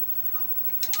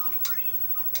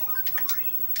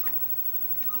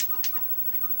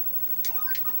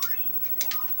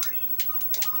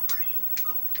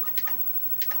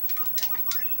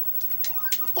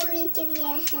 Let me give you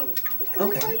a hint. Go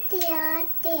Okay. right there,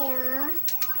 there.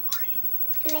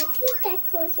 And I think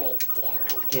that goes right there.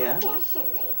 Yeah. Give you a hint,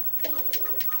 I think.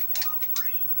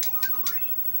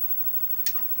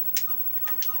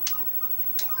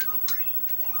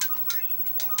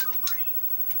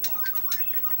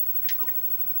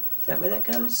 Is that where that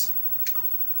goes?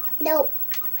 No,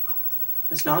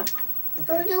 It's not?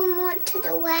 a little more to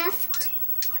the left.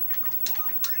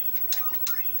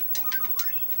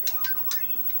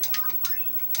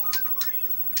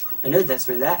 I know that's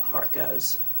where that part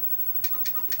goes.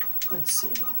 Let's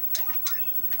see.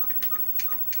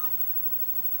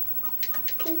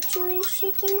 Pikachu is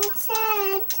shaking its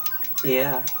head.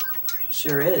 Yeah,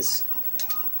 sure is.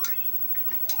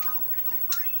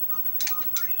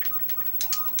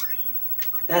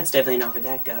 That's definitely not where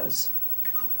that goes.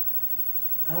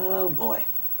 Oh boy.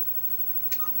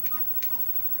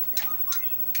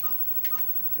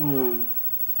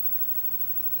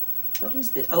 What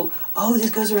is this? Oh, this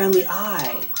goes around the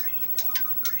eye.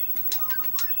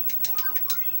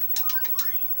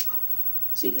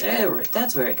 See, there,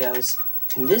 that's where it goes.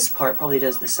 And this part probably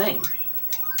does the same.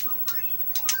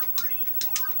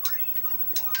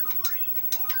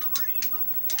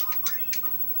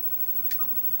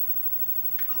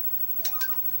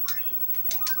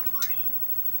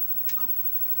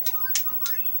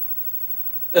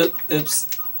 Oh, oops.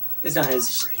 It's not how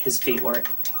his feet work.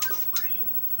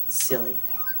 Silly.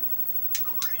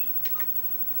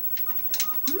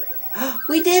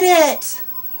 We did it!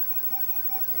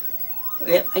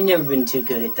 Yep, I've never been too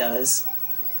good at those.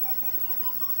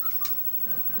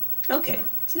 Okay,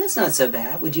 so that's not so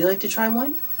bad. Would you like to try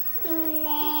one?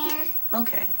 Nah.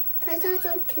 Okay. Puzzles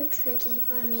are too tricky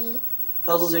for me.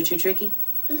 Puzzles are too tricky?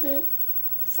 Mm-hmm.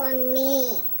 For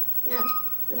me. No,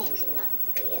 maybe not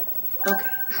for you. Okay.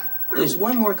 There's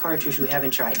one more cartridge we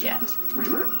haven't tried yet.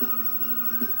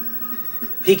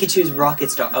 Pikachu's Rocket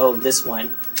Star. Oh, this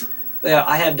one. Well,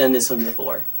 I have done this one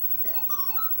before.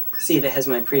 See if it has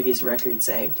my previous record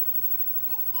saved.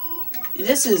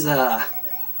 This is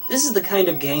the kind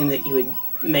of game that you would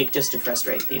make just to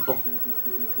frustrate people.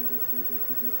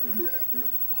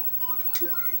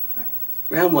 Alright.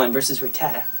 Round 1 versus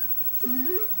Rattata.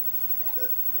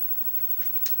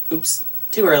 Oops.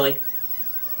 Too early.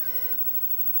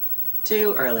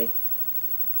 Too early.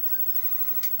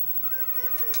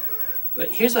 But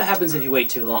here's what happens if you wait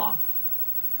too long.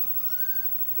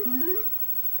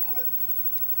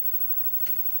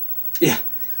 Yeah,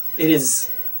 it is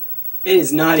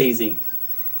not easy.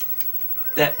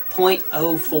 That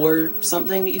 .04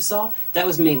 something that you saw, that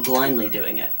was me blindly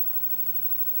doing it.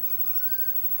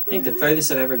 I think the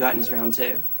furthest I've ever gotten is round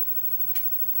 2.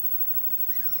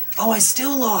 Oh, I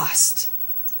still lost!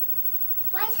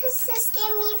 Why does this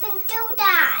game even do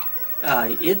that?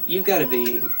 You've got to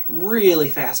be really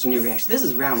fast on your reaction. This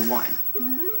is round 1.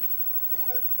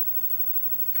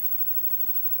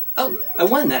 Oh, I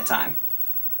won that time.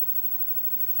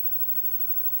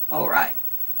 Alright.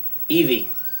 Eevee.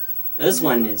 This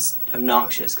one is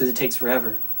obnoxious because it takes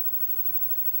forever.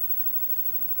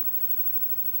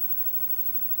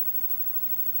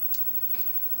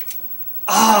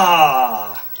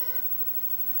 Ah!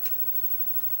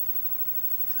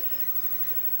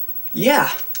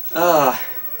 Yeah.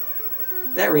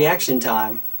 That reaction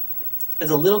time is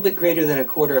a little bit greater than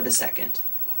 1/4 of a second.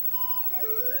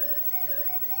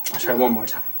 I'll try one more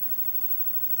time.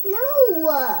 No.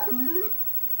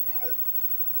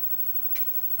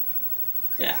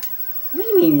 Yeah. What do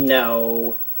you mean,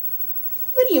 no?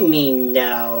 What do you mean,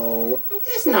 no?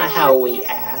 That's not how we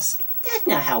ask. That's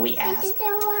not how we I ask.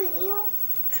 didn't want you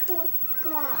to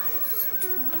lose.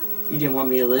 You didn't want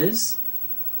me to lose?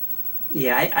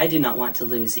 Yeah, I did not want to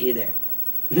lose either.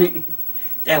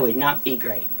 That would not be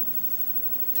great.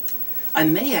 I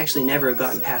may actually never have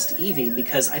gotten past Eevee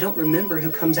because I don't remember who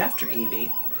comes after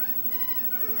Eevee.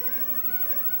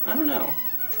 I don't know.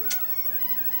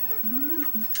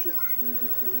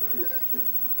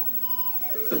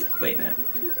 Oh, wait a minute.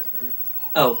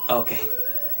 Oh, okay.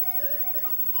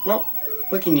 Well,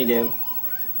 what can you do?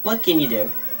 What can you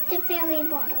do? The very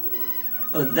bottom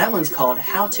one. Oh, that one's called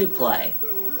How to Play.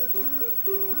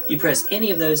 You press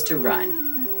any of those to run.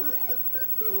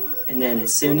 And then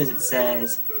as soon as it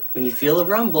says, when you feel a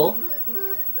rumble,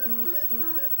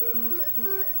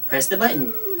 press the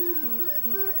button.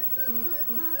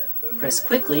 Press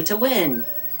quickly to win.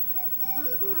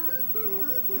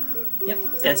 Yep,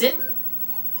 that's it.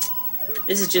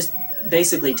 This is just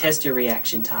basically test your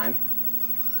reaction time.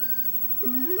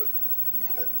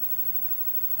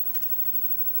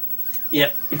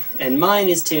 Yep, and mine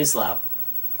is too slow,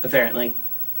 apparently.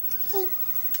 Hey,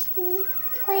 can we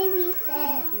play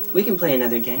reset? We can play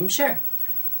another game, sure.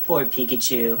 Poor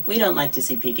Pikachu. We don't like to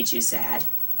see Pikachu sad.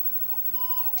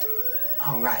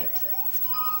 Alright.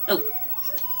 Oh,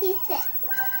 Reset.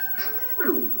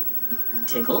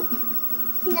 tickle?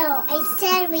 No, I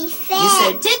said reset. You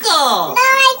said tickle! No,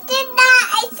 I did not.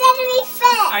 I said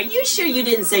reset. Are you sure you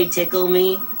didn't say tickle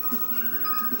me?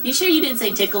 You sure you didn't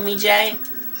say tickle me, Jay?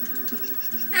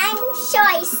 I'm sure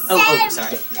I said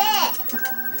sorry. reset.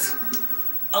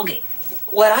 Okay.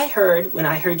 What I heard when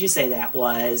I heard you say that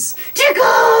was tickle!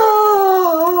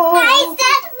 I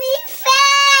said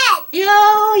reset.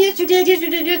 Yo, yes you did, yes you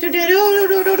did, yes you did. I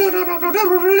said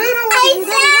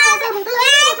reset.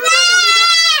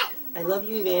 I love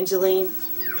you, Evangeline.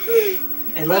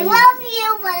 I I love you. love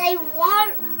you, but I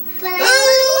want reset.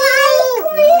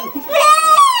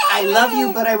 I love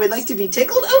you, but I would like to be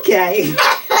tickled? Okay.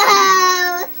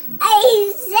 No,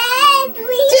 I said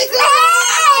reset.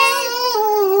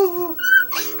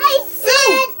 I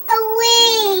said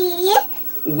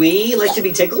we. We like to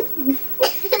be tickled?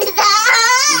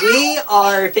 We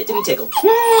are fit to be tickled.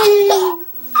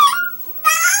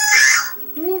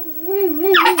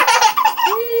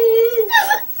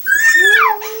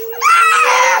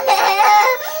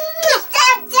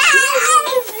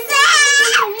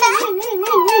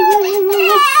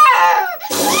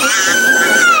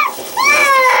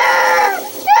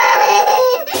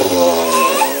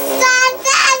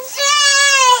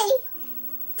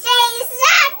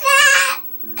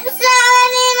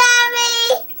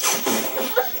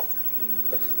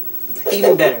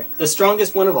 The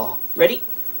strongest one of all. Ready?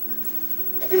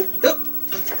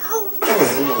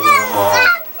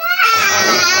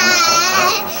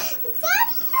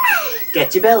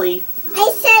 Get your belly.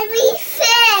 I said we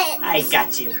fit. I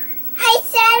got you. I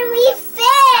said we fit.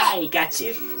 I got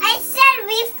you. I said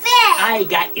we fit. I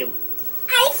got you.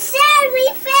 I said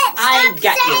we fit. I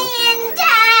got you.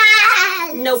 Stop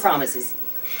saying No promises.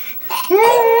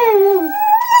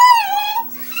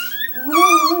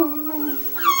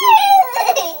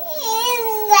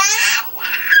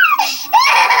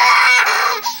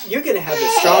 You're gonna have the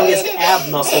strongest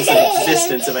ab muscles in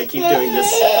existence if I keep doing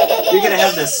this. You're gonna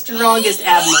have the strongest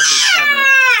ab muscles ever.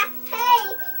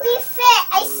 Hey, we fit.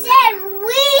 I said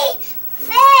we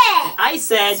fit. I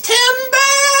said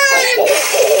timber!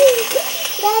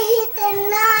 No, you did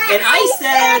not. And I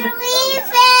said we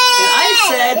fit. And I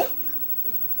said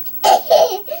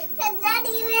That's not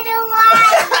even a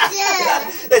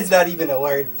word. That's not even a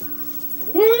word.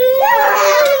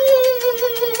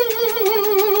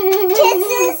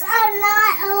 Kisses are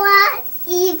not a word,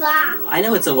 Eva. I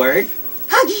know it's a word.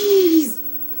 Huggies!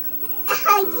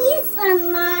 Huggies are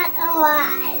not a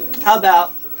word. How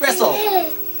about wrestle?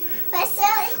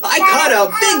 I caught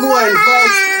a big one,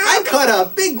 folks. I caught a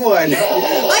big one.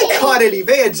 I caught an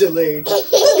Evangeline.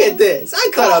 Look at this.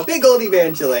 I caught a big old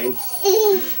Evangeline.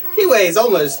 He weighs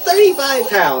almost 35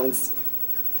 pounds.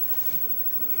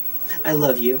 I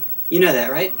love you. You know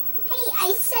that, right? Hey,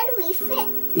 I said we fit.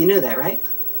 You know that, right?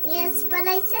 Yes, but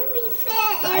I said we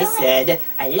fit. I said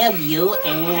I love you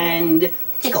and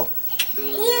tickle.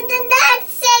 You did not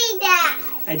say that.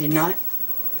 I did not.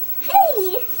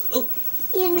 Hey. Oh.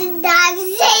 You did not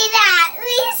say that.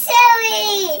 Be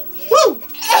silly. Woo!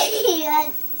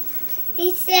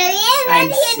 Be silly. And I'm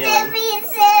then you silly. did be